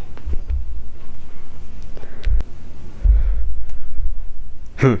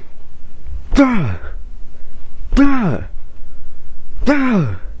 Da! Da!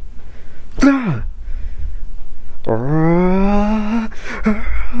 Da! Da!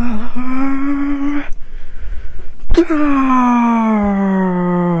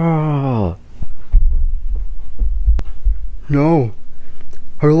 No,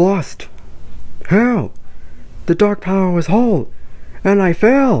 I lost. How? The dark power was whole, and I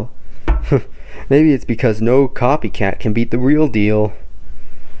fell. Maybe it's because no copycat can beat the real deal.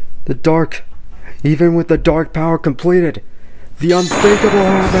 Even with the dark power completed, the unthinkable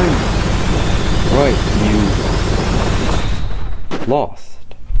happened. Right, you lost.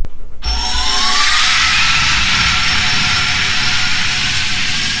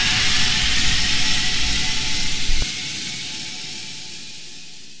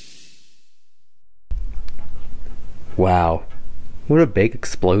 Wow, what a big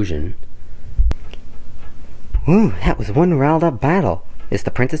explosion. Ooh, that was one riled up battle. Is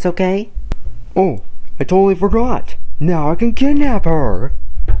the princess okay? Oh, I totally forgot. Now I can kidnap her.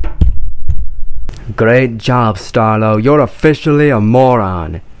 Great job, Starlo. You're officially a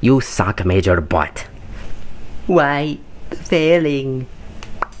moron. You suck, Major Butt. Why? Failing.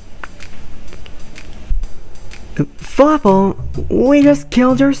 Fawful, we just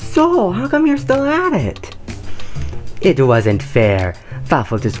killed your soul. How come you're still at it? It wasn't fair.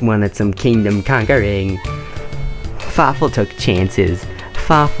 Fawful just wanted some kingdom conquering. Fawful took chances.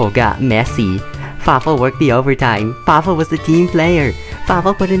 Fawful got messy. Fawful worked the overtime. Fawful was the team player.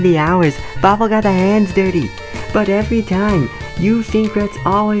 Fawful put in the hours. Fawful got the hands dirty. But every time, you secrets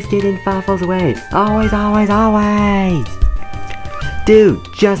always get in Fawful's way. Always, always, always! Dude,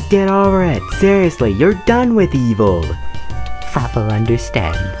 just get over it. Seriously, you're done with evil. Fawful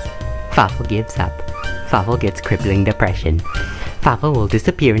understands. Fawful gives up. Fawful gets crippling depression. Fawful will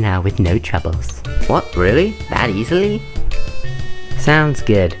disappear now with no troubles. What, really? That easily? Sounds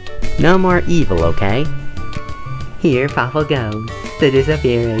good. No more evil, okay? Here Fawful goes, the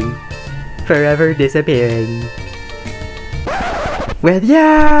disappearing. Forever disappearing. With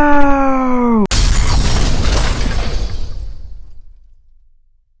you!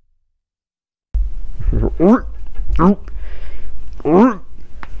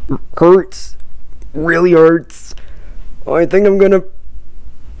 Hurts. Really hurts. I think I'm gonna...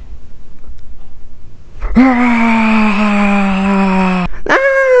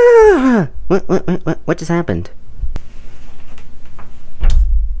 What just happened?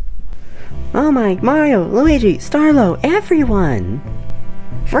 Oh my, Mario, Luigi, Starlo, everyone!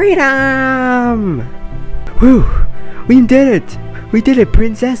 Freedom! Whew! We did it! We did it,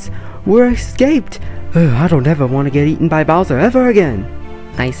 princess! We're escaped! I don't ever want to get eaten by Bowser ever again!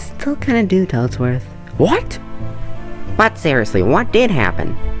 I still kinda do, Toadsworth. What? But seriously, what did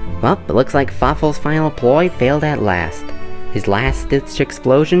happen? Well, it looks like Fawful's final ploy failed at last. His last-ditch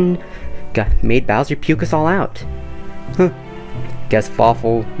explosion made Bowser puke us all out. Huh. Guess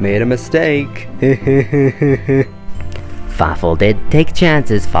Fawful made a mistake. Fawful did take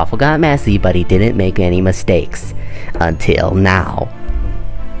chances, Fawful got messy, but he didn't make any mistakes. Until now.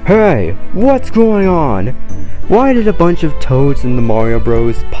 Hey, what's going on? Why did a bunch of toads in the Mario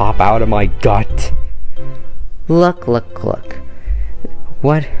Bros pop out of my gut? Look.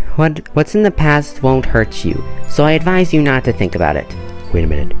 What's in the past won't hurt you, so I advise you not to think about it. Wait a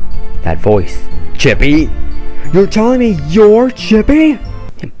minute. That voice. Chippy? You're telling me you're Chippy?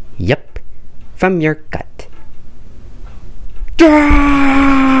 Yep. From your gut.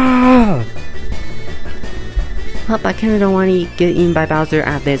 Ah! Well, I kinda don't want to get eaten by Bowser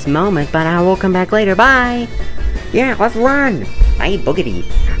at this moment, but I will come back later. Bye! Yeah, let's run! Bye, boogity.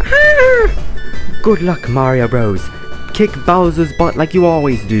 Ah! Good luck, Mario Bros. Kick Bowser's butt like you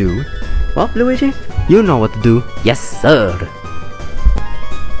always do. Well, Luigi, you know what to do. Yes, sir.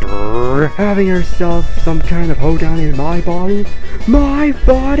 Having yourself some kind of hoedown in my body? My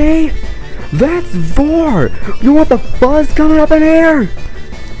body? That's Vor! You want the fuzz coming up in here?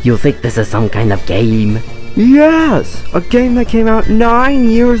 You think this is some kind of game? Yes! A game that came out 9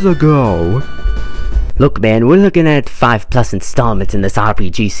 years ago! Look, man, we're looking at 5+ installments in this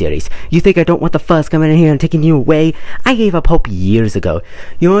RPG series. You think I don't want the fuzz coming in here and taking you away? I gave up hope years ago.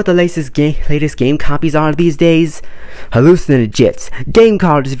 You know what the latest game copies are these days? Hallucinogens. Game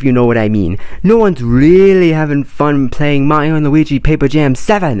cards, if you know what I mean. No one's really having fun playing Mario and Luigi Paper Jam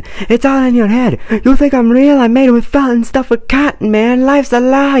 7. It's all in your head. You think I'm real? I'm made with felt and stuff with cotton, man. Life's a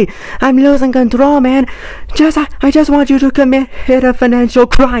lie. I'm losing control, man. I just want you to commit a financial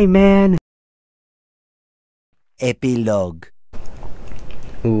crime, man. Epilogue.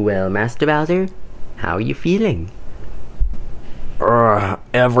 Well, Master Bowser, how are you feeling?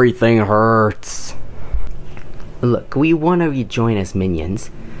 Everything hurts. Look, we want to rejoin as minions.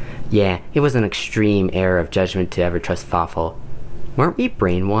 Yeah, it was an extreme error of judgment to ever trust Fawful. Weren't we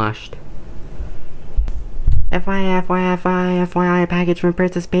brainwashed? FYI, package from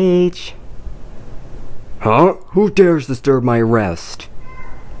Princess Peach. Huh? Who dares disturb my rest?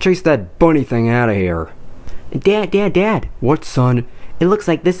 Chase that bunny thing out of here. Dad. What, son? It looks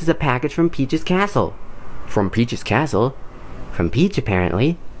like this is a package from Peach's castle. From Peach's castle? From Peach,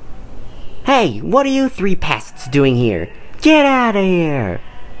 apparently. Hey, what are you three pests doing here? Get out of here!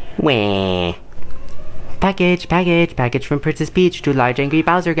 Wah. Package from Princess Peach to large angry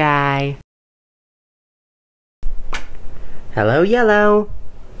Bowser guy. Hello, Yellow.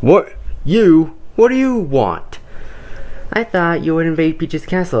 What? You? What do you want? I thought you would invade Peach's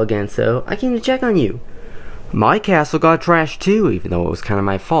castle again, so I came to check on you. My castle got trashed too, even though it was kind of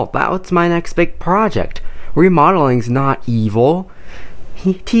my fault. That's my next big project. Remodeling's not evil.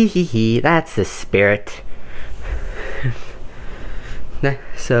 Hee, that's the spirit.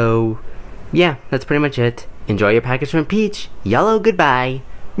 So, yeah, that's pretty much it. Enjoy your package from Peach. Yellow, goodbye.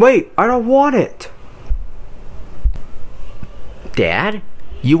 Wait, I don't want it. Dad,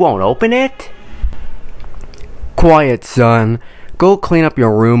 you won't open it? Quiet, son. Go clean up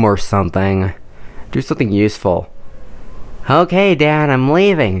your room or something. Do something useful. Okay, Dad, I'm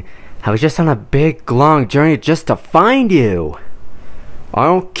leaving. I was just on a big, long journey just to find you. I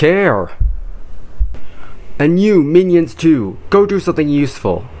don't care. And you, minions too. Go do something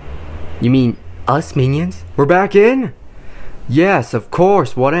useful. You mean us, minions? We're back in? Yes, of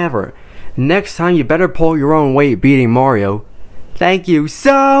course, whatever. Next time you better pull your own weight beating Mario. Thank you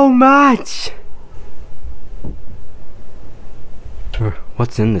so much!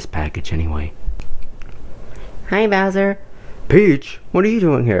 What's in this package anyway? Hi, Bowser. Peach, what are you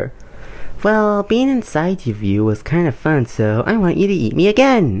doing here? Well, being inside of you was kind of fun, so I want you to eat me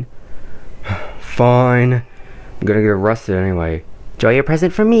again. Fine. I'm gonna get arrested anyway. Enjoy your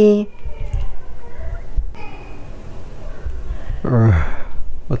present from me.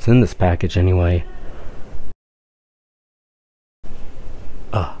 What's in this package anyway?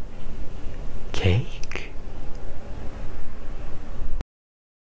 Cake?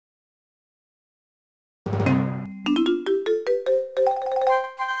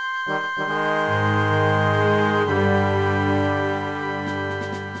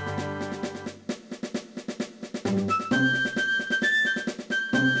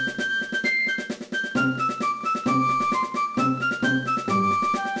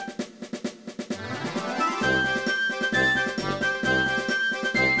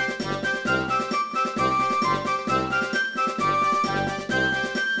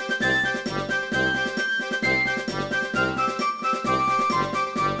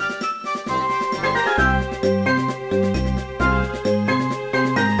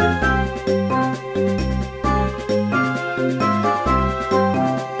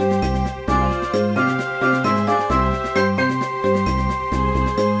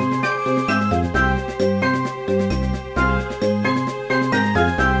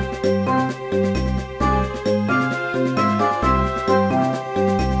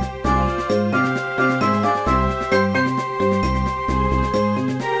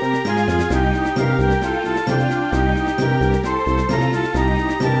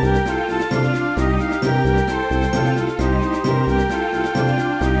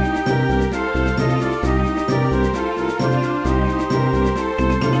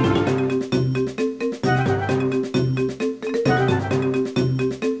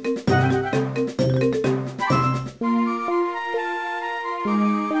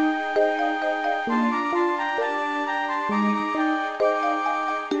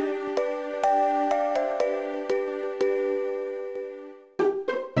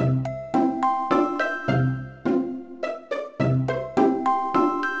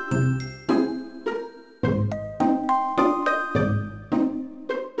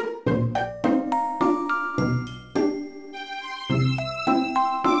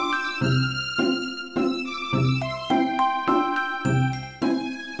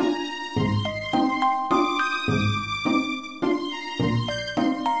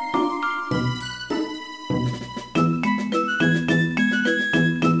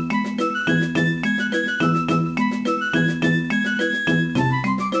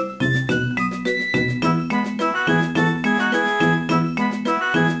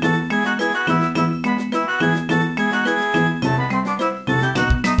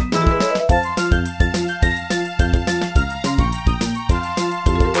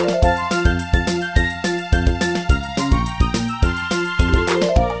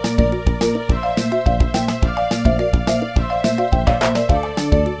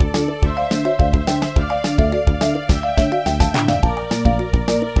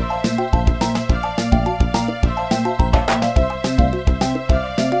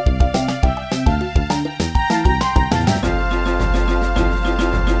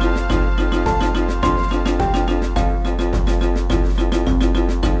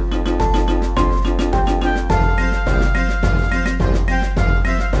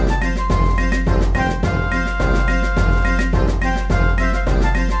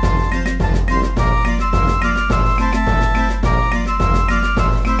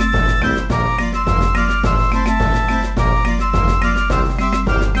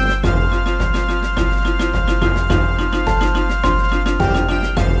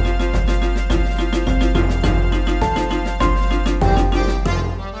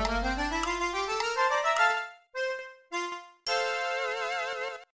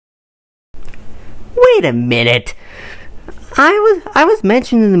 Wait a minute. I was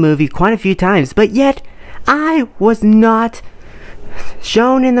mentioned in the movie quite a few times, but yet I was not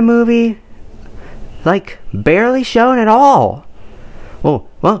shown in the movie. Like, barely shown at all. Oh,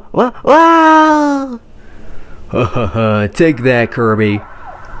 wow! Take that, Kirby.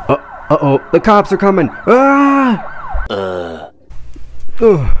 Uh-oh, the cops are coming. Ah!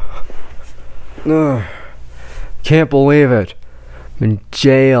 Ugh. Can't believe it. I'm in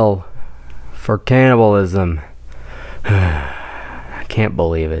jail for cannibalism. I can't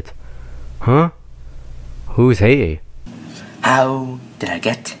believe it. Huh? Who's he? How did I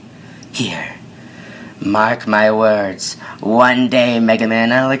get here? Mark my words. One day, Mega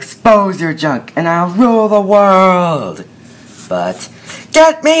Man, I'll expose your junk and I'll rule the world. But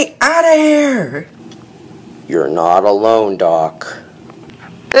get me out of here! You're not alone, Doc.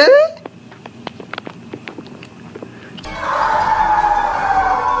 Huh?